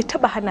haka bai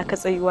taba hana ka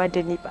tsayuwa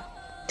da ni ba.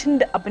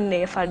 Tunda abin nan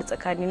ya faru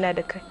tsakanina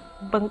da kai,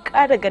 ban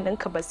ƙara ganin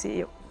ka ba sai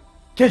yau.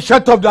 Ke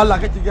shut up da Allah,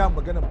 kake gaya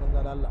magana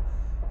banza da Allah.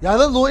 Ya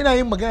zan zo ina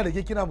yin magana da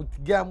ke kina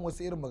gaya min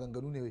wasu irin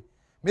maganganu ne wai.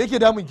 Me yake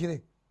damun ki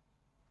ne?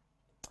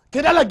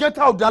 Ke da Allah, get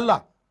out da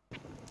Allah.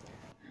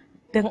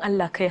 Dan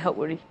Allah kai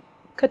haƙuri.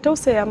 Ka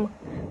tausaya min.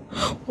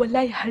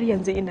 Wallahi har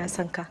yanzu ina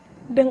son ka.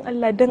 Dan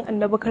Allah, dan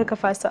Annabi kar ka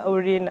fasa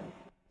aure na.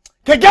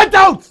 Ka get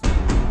out!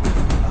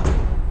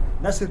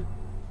 Nasir,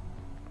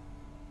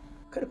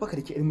 kada fa ka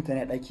rike irin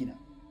mutane a ɗaki na.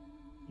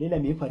 Laila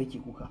me ya faru ke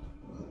kuka?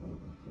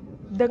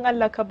 Dan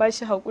Allah ka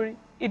bashi haƙuri.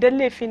 Idan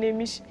laifi ne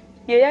mishi,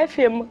 ya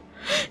yafe min.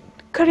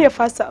 Kar ya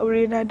fasa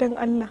aure na dan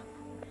Allah.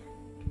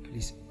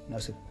 Please,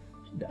 Nasir,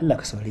 da Allah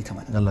ka saurare ta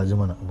mana. Allah ji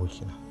mana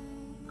abokina.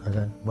 Ka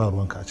gane ba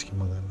ruwanka a cikin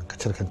maganar, ka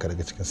cire kanka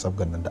daga cikin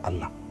sabgan nan da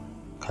Allah.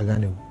 Ka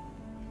gane ku?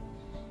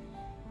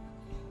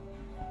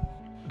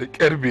 Da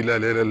ƙyar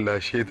Bilal ya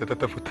lallashe ta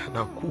tafi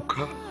tana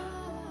kuka,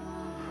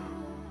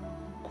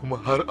 kuma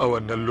har a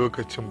wannan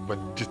lokacin ban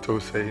ji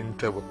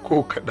tausayinta ba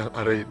ko kaɗan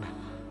a raina.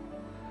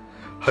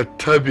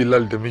 Hatta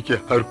Bilal da muke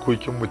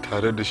harkokinmu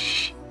tare da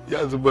shi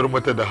ya zubar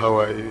mata da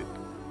hawaye,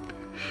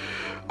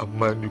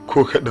 amma ni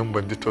ko kaɗan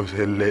ban ji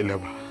tausayin Laila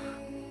ba.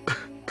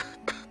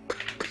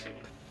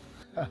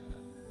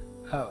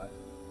 Hawa,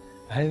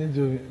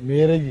 ainihin me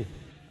ya rage?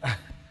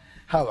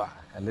 Hawa,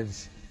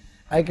 Alhaji.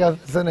 Ai ka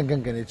sanin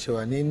kanka ne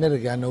cewa ni na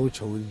riga na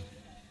wuce wuri,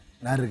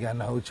 na riga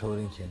na wuce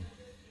wurin kenan.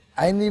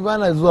 Ai ni ba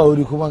na zuwa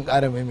wuri kuma in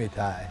ƙara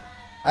maimaita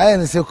ai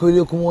yanzu sai ko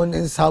dai kuma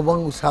wani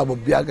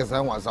sababbi aka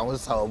samu a samu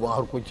sababbin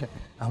harkokin,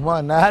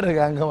 amma na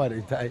riga an gama da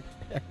ita ai.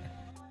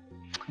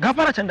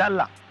 Gafara can da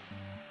Allah.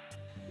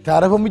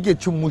 Tare fa muke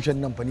cin mushen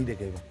nan fani da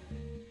kai ba,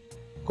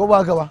 ko ba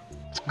haka ba?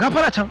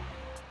 Gafara can.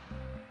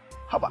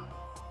 Haba,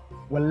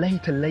 wallahi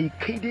tallahi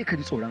kai dai ka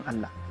ji tsoron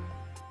Allah.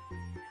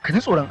 Ka ji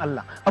tsoron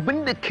Allah,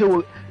 abinda kai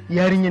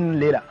yarinyar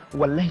Laila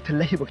wallahi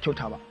tallahi baka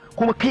kyauta ba,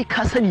 kuma kai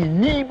ka sani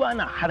ni ba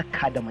na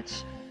harka da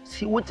mace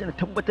sai wacce na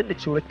tabbatar da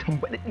cewa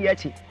tambadaddiya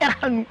ce yar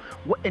hannu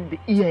waɗanda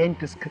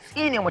iyayenta suka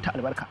tsine mata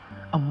albarka,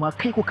 amma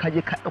kai ko ka je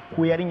ka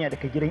ɗauko yarinya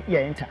daga gidan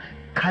iyayenta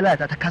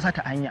kalata ta kasa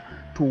ta hanya,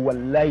 to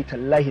wallahi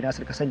tallahi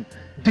Nasir ka sani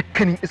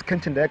dukkanin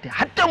iskancin da za ta yi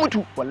har ta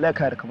mutu wallahi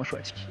ka da kamasho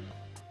a ciki,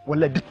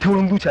 wallahi duk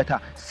taurin zuciyata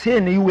sai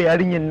na yi wa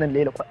yarinyar nan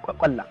Laila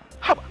kwalla.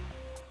 Haba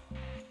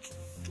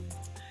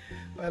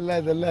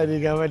wallahi tallahi ni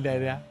ga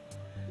dariya.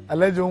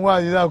 Alhajin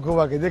wa'azi za ko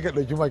ba ka je ka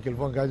ɗauki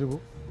makilfon ka ji ko?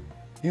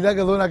 Ni za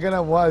ka zauna kana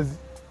wa'azi?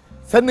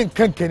 Sannin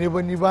kanka ne ba,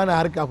 ni ba na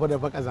harka fa da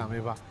fa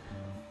kazamai ba.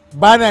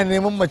 Ba na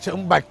neman mace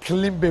in ba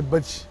clean babe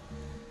bace.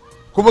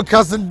 Kuma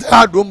ka san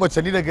da haɗuwar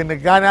mace ni daga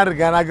na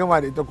riga na gama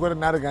da ita ko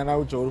na riga na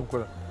wuce wurin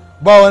kula.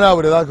 Ba wani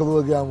abu da za ka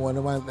zo ga mu wani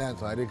ma tsaya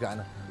tsare ka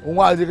ana. In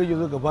wa'azi kake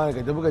zo ka fara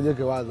ka tafi ka je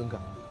kai wa'azinka.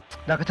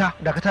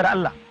 Dakata da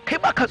Allah, kai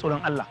baka tsoron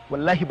Allah,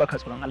 wallahi baka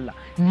tsoron Allah.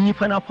 Ni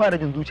fa na fara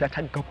jin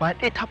zuciyata gaba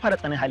ɗaya ta fara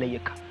tsanin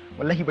halayyarka.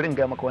 Wallahi bari in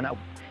gaya maka wani abu,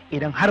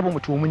 idan har ba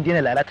mutum mun daina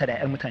lalata da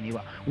 'yar mutane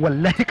ba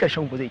wallahi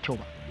karshen ba zai kyau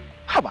ba.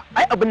 Haba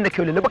ai abin da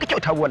kai lalle baka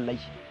kyauta ba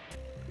wallahi.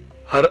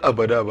 Har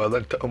abada ba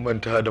zan taɓa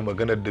manta da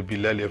maganar da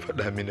Bilal ya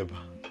faɗa mini ba.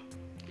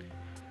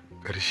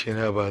 Ƙarshe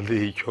na ba zai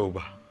yi kyau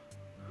ba,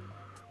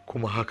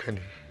 kuma haka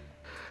ne.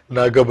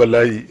 Na ga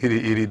bala'i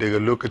iri-iri daga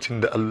lokacin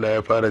da Allah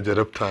ya fara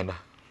jarabta na,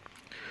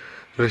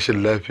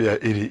 rashin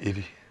lafiya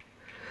iri-iri,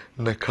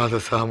 na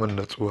kasa samun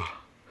natsuwa,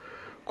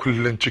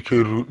 kullum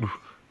cikin rudu,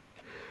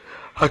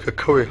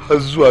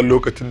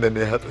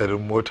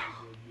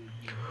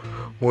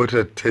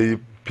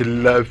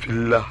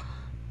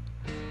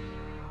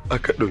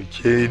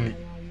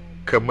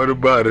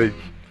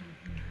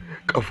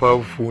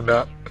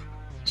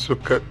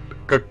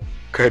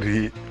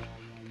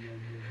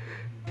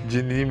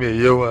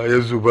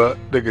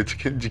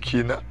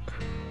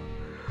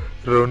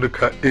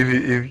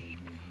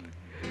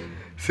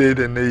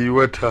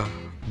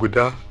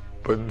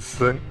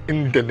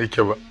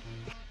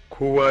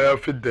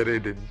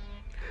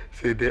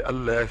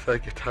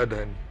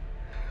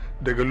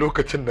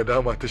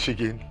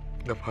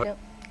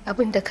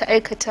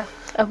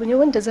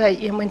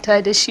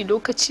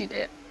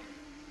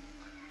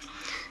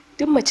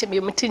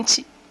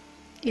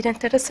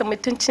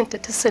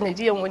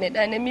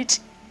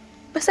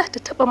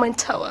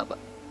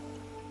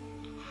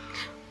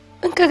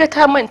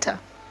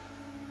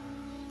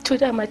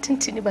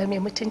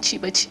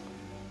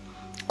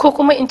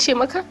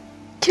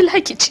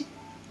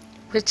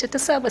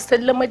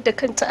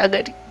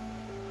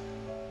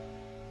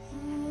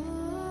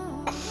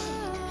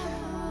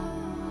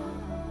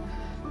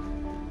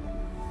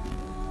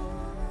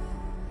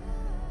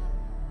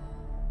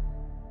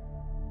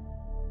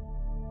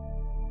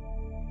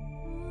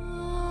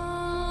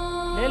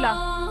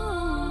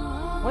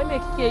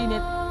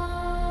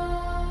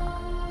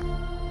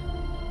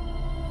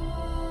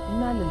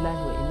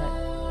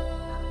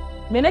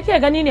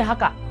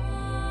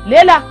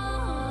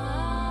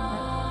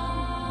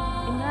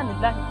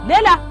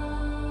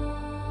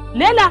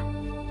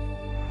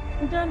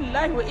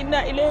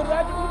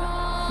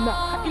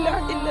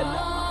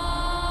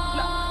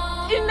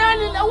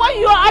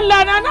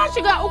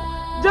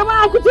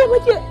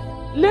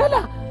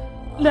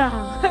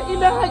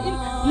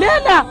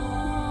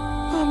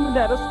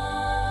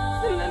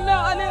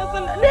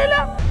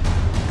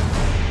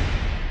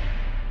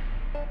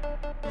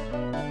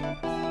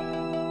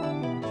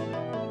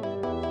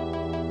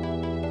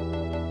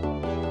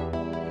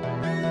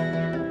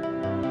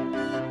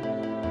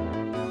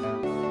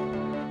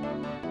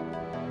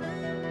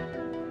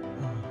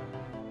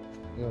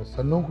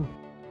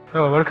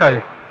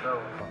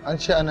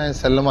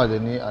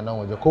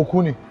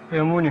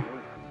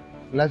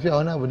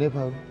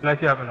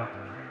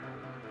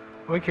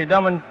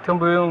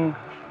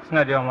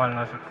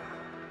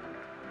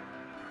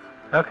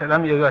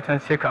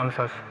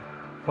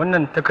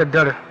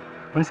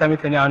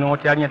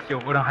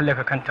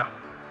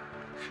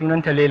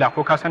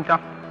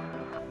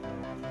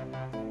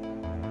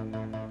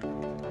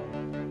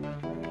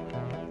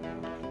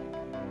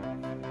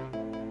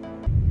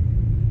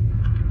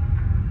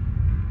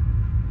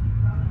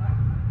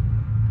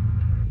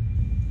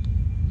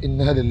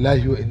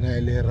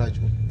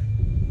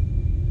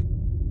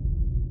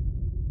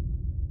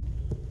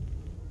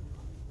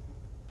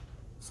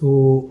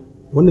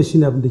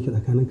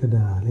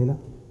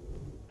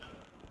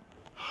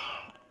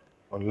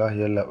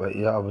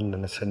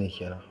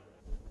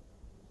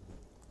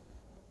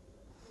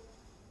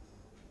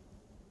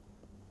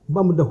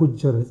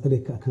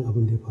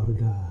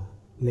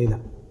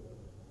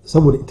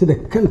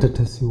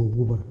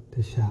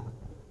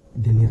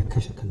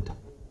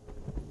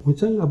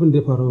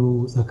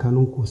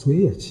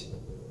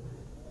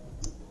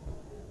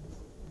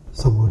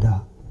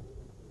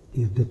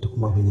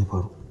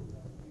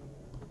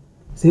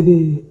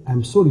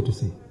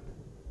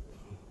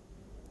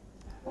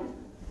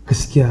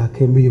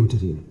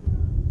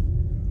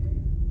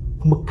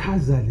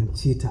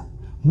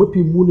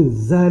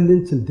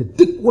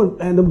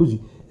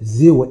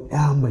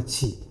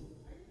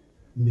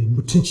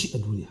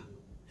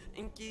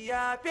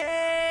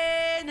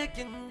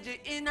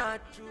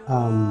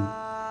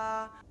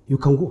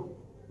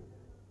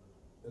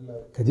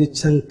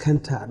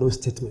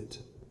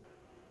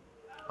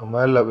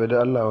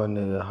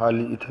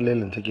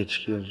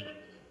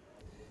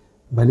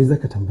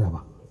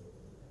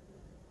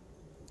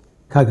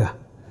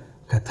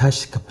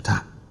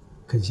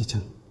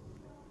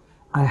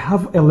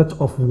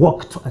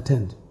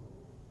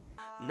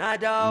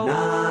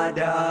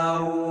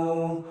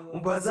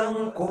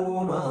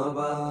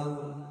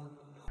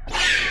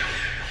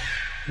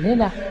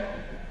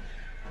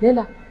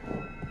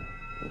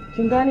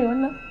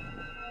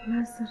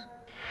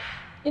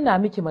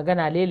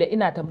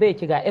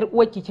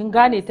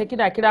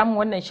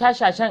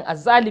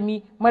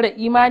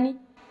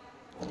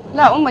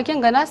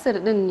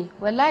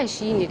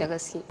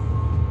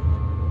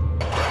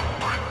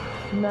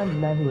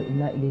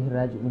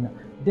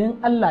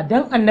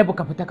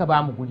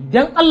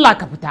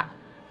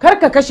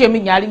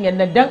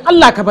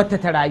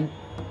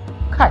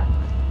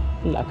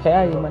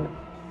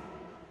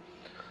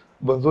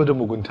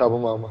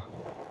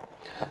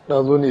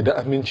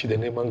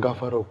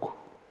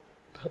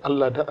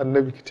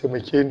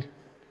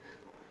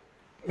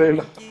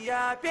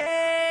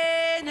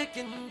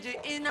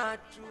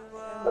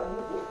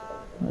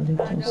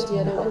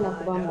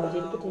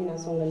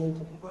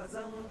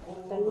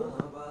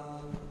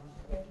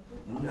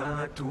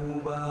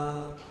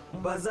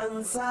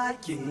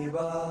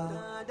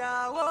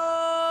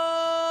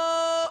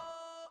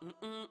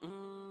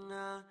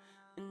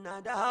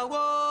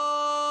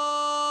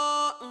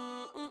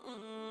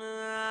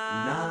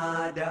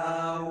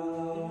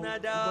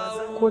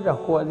 Ko da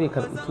kowa zai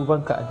karɓi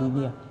tubanka a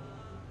duniya,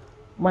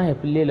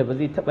 mahaifin Laila ba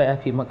zai taɓa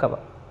yafe maka ba,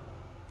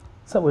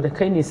 saboda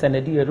kai ne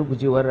sanadiyar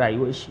rugujewar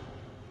rayuwar shi.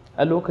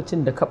 A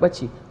lokacin da ka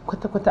ɓace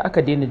kwata-kwata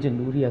aka daina jin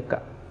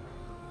duriyarka.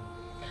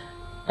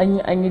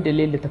 An yi da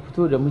Laila ta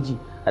fito da miji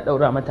a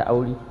ɗaura mata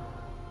aure,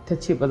 ta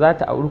ce ba za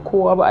ta auri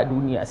kowa ba a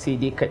duniya sai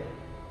dai kai.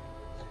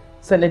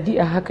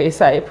 Sanadiyar haka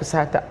yasa ya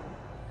fusata,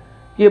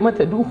 ya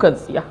mata dukan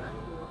tsiya,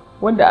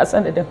 wanda a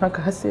sanadin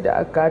haka har sai da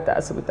aka kawo ta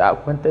asibiti a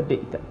kwantar da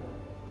ita.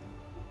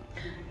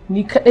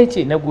 Ni kaɗai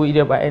ce na goyi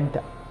da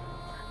bayanta,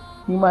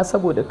 ni ma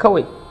saboda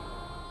kawai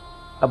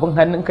abin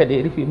hannunka da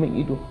ya rufe min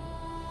ido.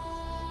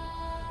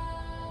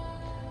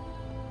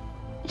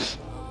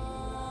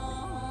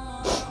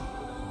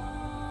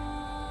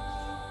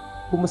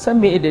 Ba mu san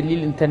meye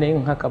dalilin ta na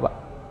yin haka ba,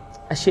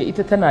 ashe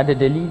ita tana da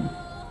dalili.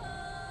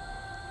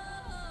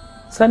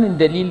 Sanin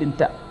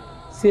dalilinta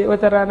sai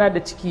wata rana da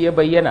ciki ya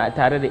bayyana a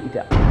tare da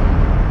ita,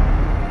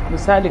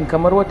 misalin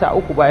kamar wata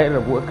 3 bayan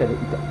rabuwarka da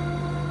ita.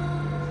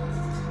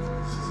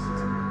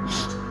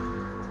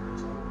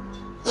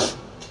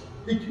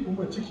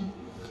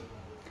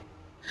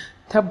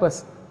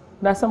 Tabbas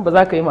na san ba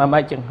za ka yi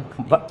mamakin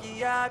hakan ba.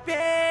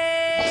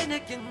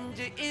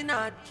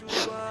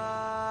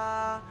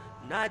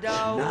 Na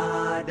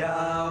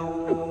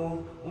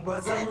dawo ba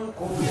zan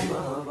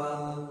koma ba.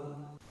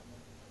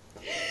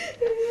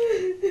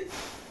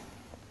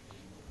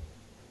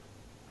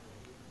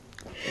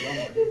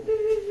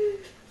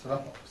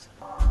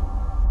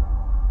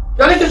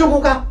 Ya nake jin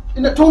kuka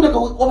ina tun daga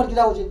kofar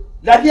gida waje.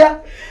 Lafiya?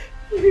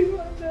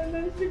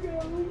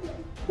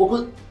 Ba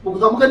ku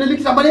samu ganin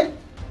likita ba ne?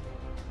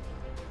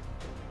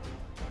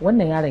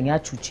 Wannan yaron ya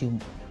cuce mu,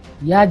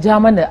 ya ja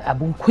mana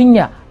abin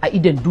kunya a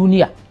idon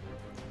duniya.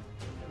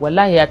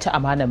 Wallahi ya ci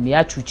amanar mu,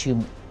 ya cuce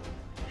mu.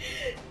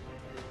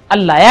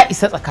 Allah ya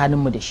isa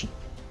tsakaninmu da shi.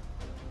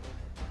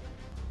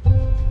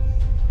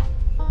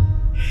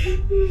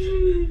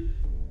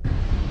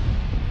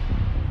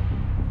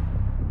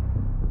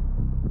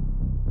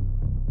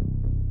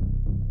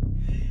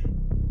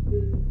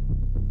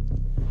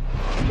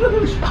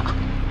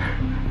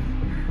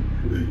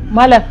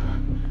 Malam,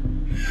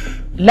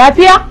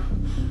 lafiya?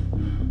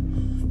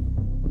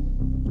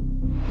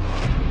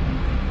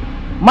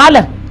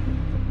 Malam,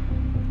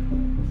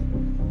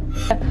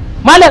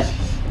 Malam,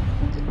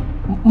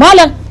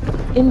 Malam,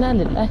 inna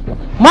lillahi.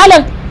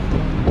 Malam,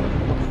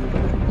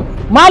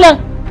 Malam.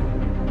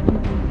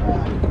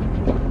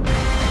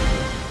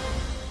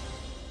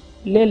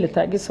 Laila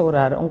ta ƙi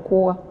sauraron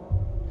kowa.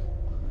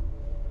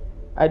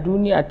 A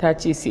duniya ta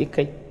ce sai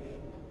kai.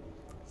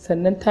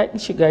 Sannan ta ƙi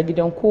shiga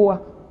gidan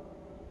kowa.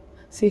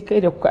 Sai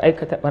kai da kuka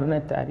aikata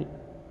ɓarnar tare.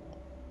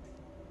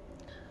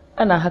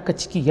 Ana haka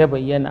ciki ya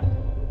bayyana.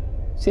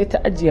 Sai ta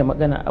ajiye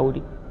magana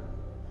aure.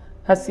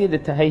 Har sai da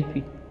ta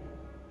haife.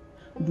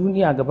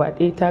 Duniya gaba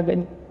ɗaya ta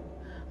gani.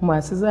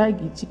 Masu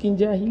zagi cikin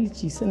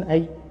jahilci suna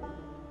yi.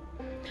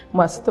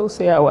 Masu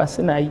tausayawa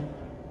suna yi.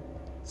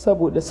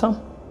 Saboda san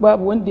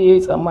babu wanda ya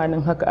yi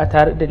tsammanin haka a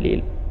tare da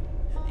Laila.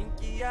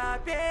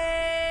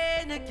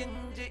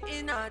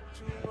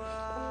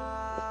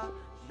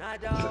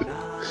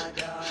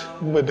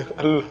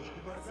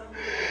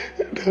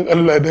 Dan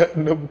Allah da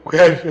annabi ku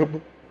yafe mu.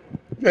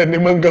 Da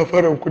neman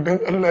gafaran ku dan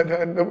Allah da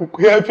annabi ku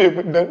yafe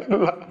mu dan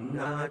Allah.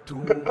 Na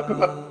tuba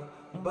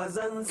ba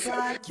zan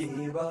sake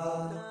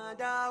ba.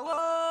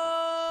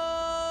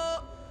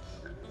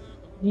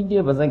 Ni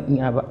dai ba zan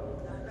iya ba.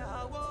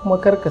 Kuma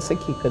kar ka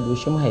sake ka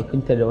doshi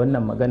mahaifinta da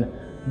wannan magana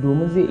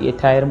domin zai iya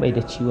tayar mai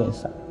da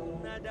ciwonsa.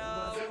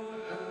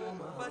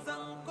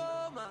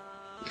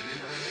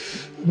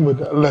 Amma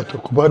da Allah ta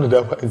ku bani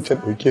dama in can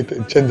ɗauke ta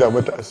in canja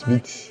mata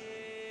asibiti.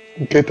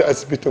 In kai ta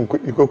asibitin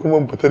kuɗi ko kuma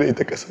in fita da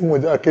ita ƙasan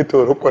waje a kai ta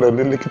wurin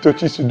ƙwararrun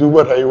likitoci su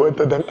duba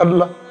rayuwarta don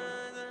Allah.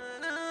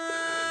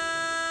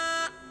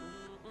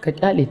 Ka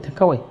ƙyale ta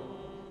kawai.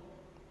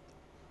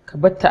 Ka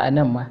batta a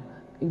nan ma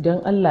idan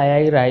Allah ya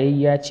yi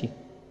rayayya ce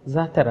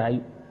za ta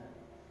rayu.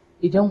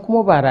 Idan kuma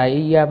ba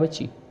rayayya ba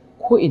ce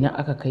ko ina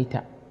aka kai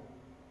ta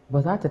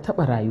ba za ta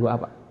taɓa rayuwa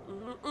ba.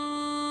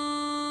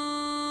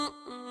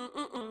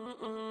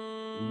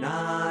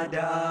 Na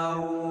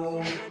dawo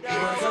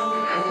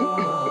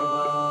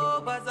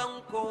ba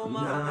zan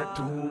koma, na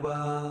tuba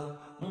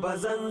ba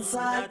zan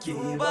sake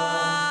ba,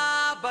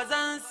 ba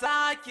zan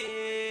sake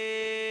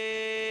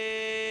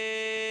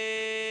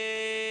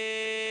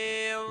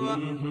ba.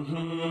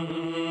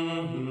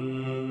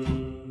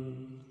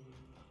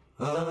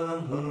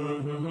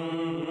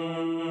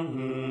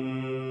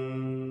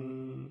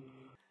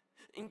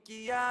 In ki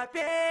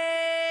yafe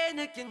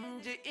ni kin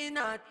ji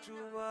ina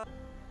tuba.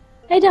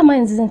 Ai dama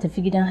yanzu zan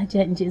tafi gidan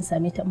Hajiya in je in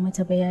same ta in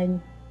mata bayani.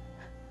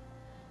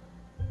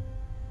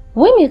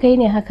 Wai me kai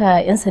ne haka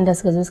 'yan sanda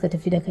suka zo suka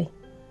tafi da kai?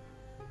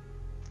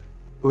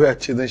 Wai a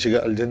ce zan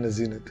shiga aljanna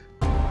Zinat.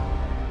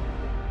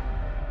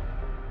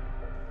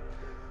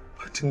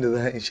 Fatin da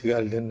za a in shiga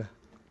aljanna.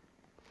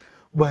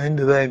 Bayan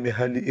da za a mai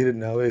hali irin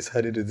nawa ya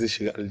sare da zai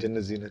shiga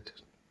aljanna Zinat.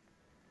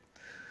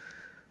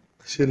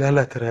 ashe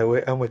lalata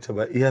rayuwar ya mace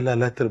ba iya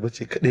lalatar ba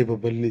ce kaɗai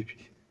babban laifi.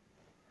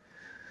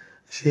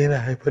 Ashe yana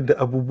haifar da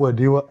abubuwa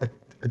da yawa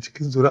a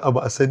cikin zuri'a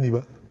ba a sani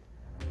ba.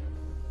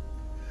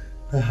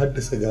 Na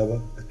haddasa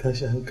gaba da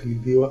tashi hankali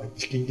da yawa a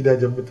cikin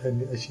gidajen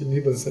mutane, ashe ni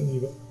ban sani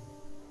ba.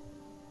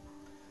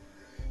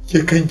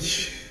 Ke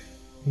kanki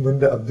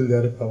banda Abdul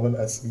ya rufa mana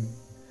asiri,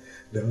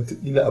 da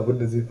wataƙila abin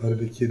da zai faru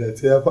da ke da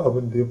ta yafi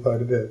abin da ya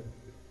faru da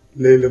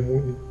Laila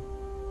muni.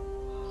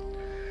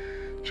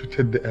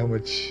 Cutar da ya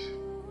mace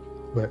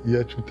ba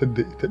iya cutar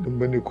da ita ɗin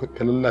bane,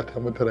 ka lalata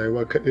mata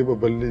rayuwa kaɗai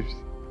babban laifi.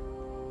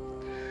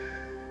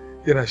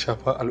 Yana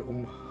shafa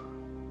al'umma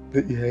da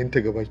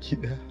iyayenta gabaki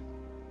ɗaya.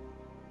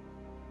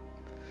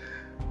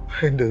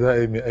 Bayan da za a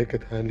yi mai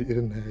aikata hali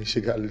irin na ya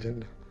shiga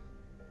aljanna,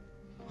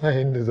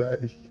 bayan da za a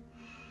yi,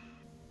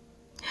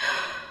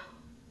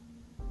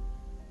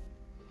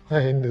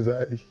 bayan da za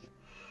a yi.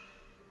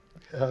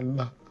 Ya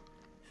Allah,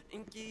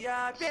 in ki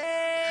yafe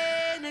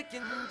ni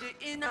kin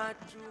ji ina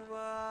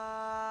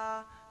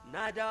tuba,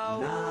 na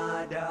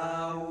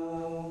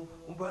dawo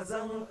ba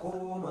zan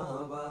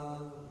koma ba,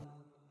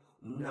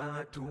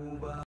 na tuba.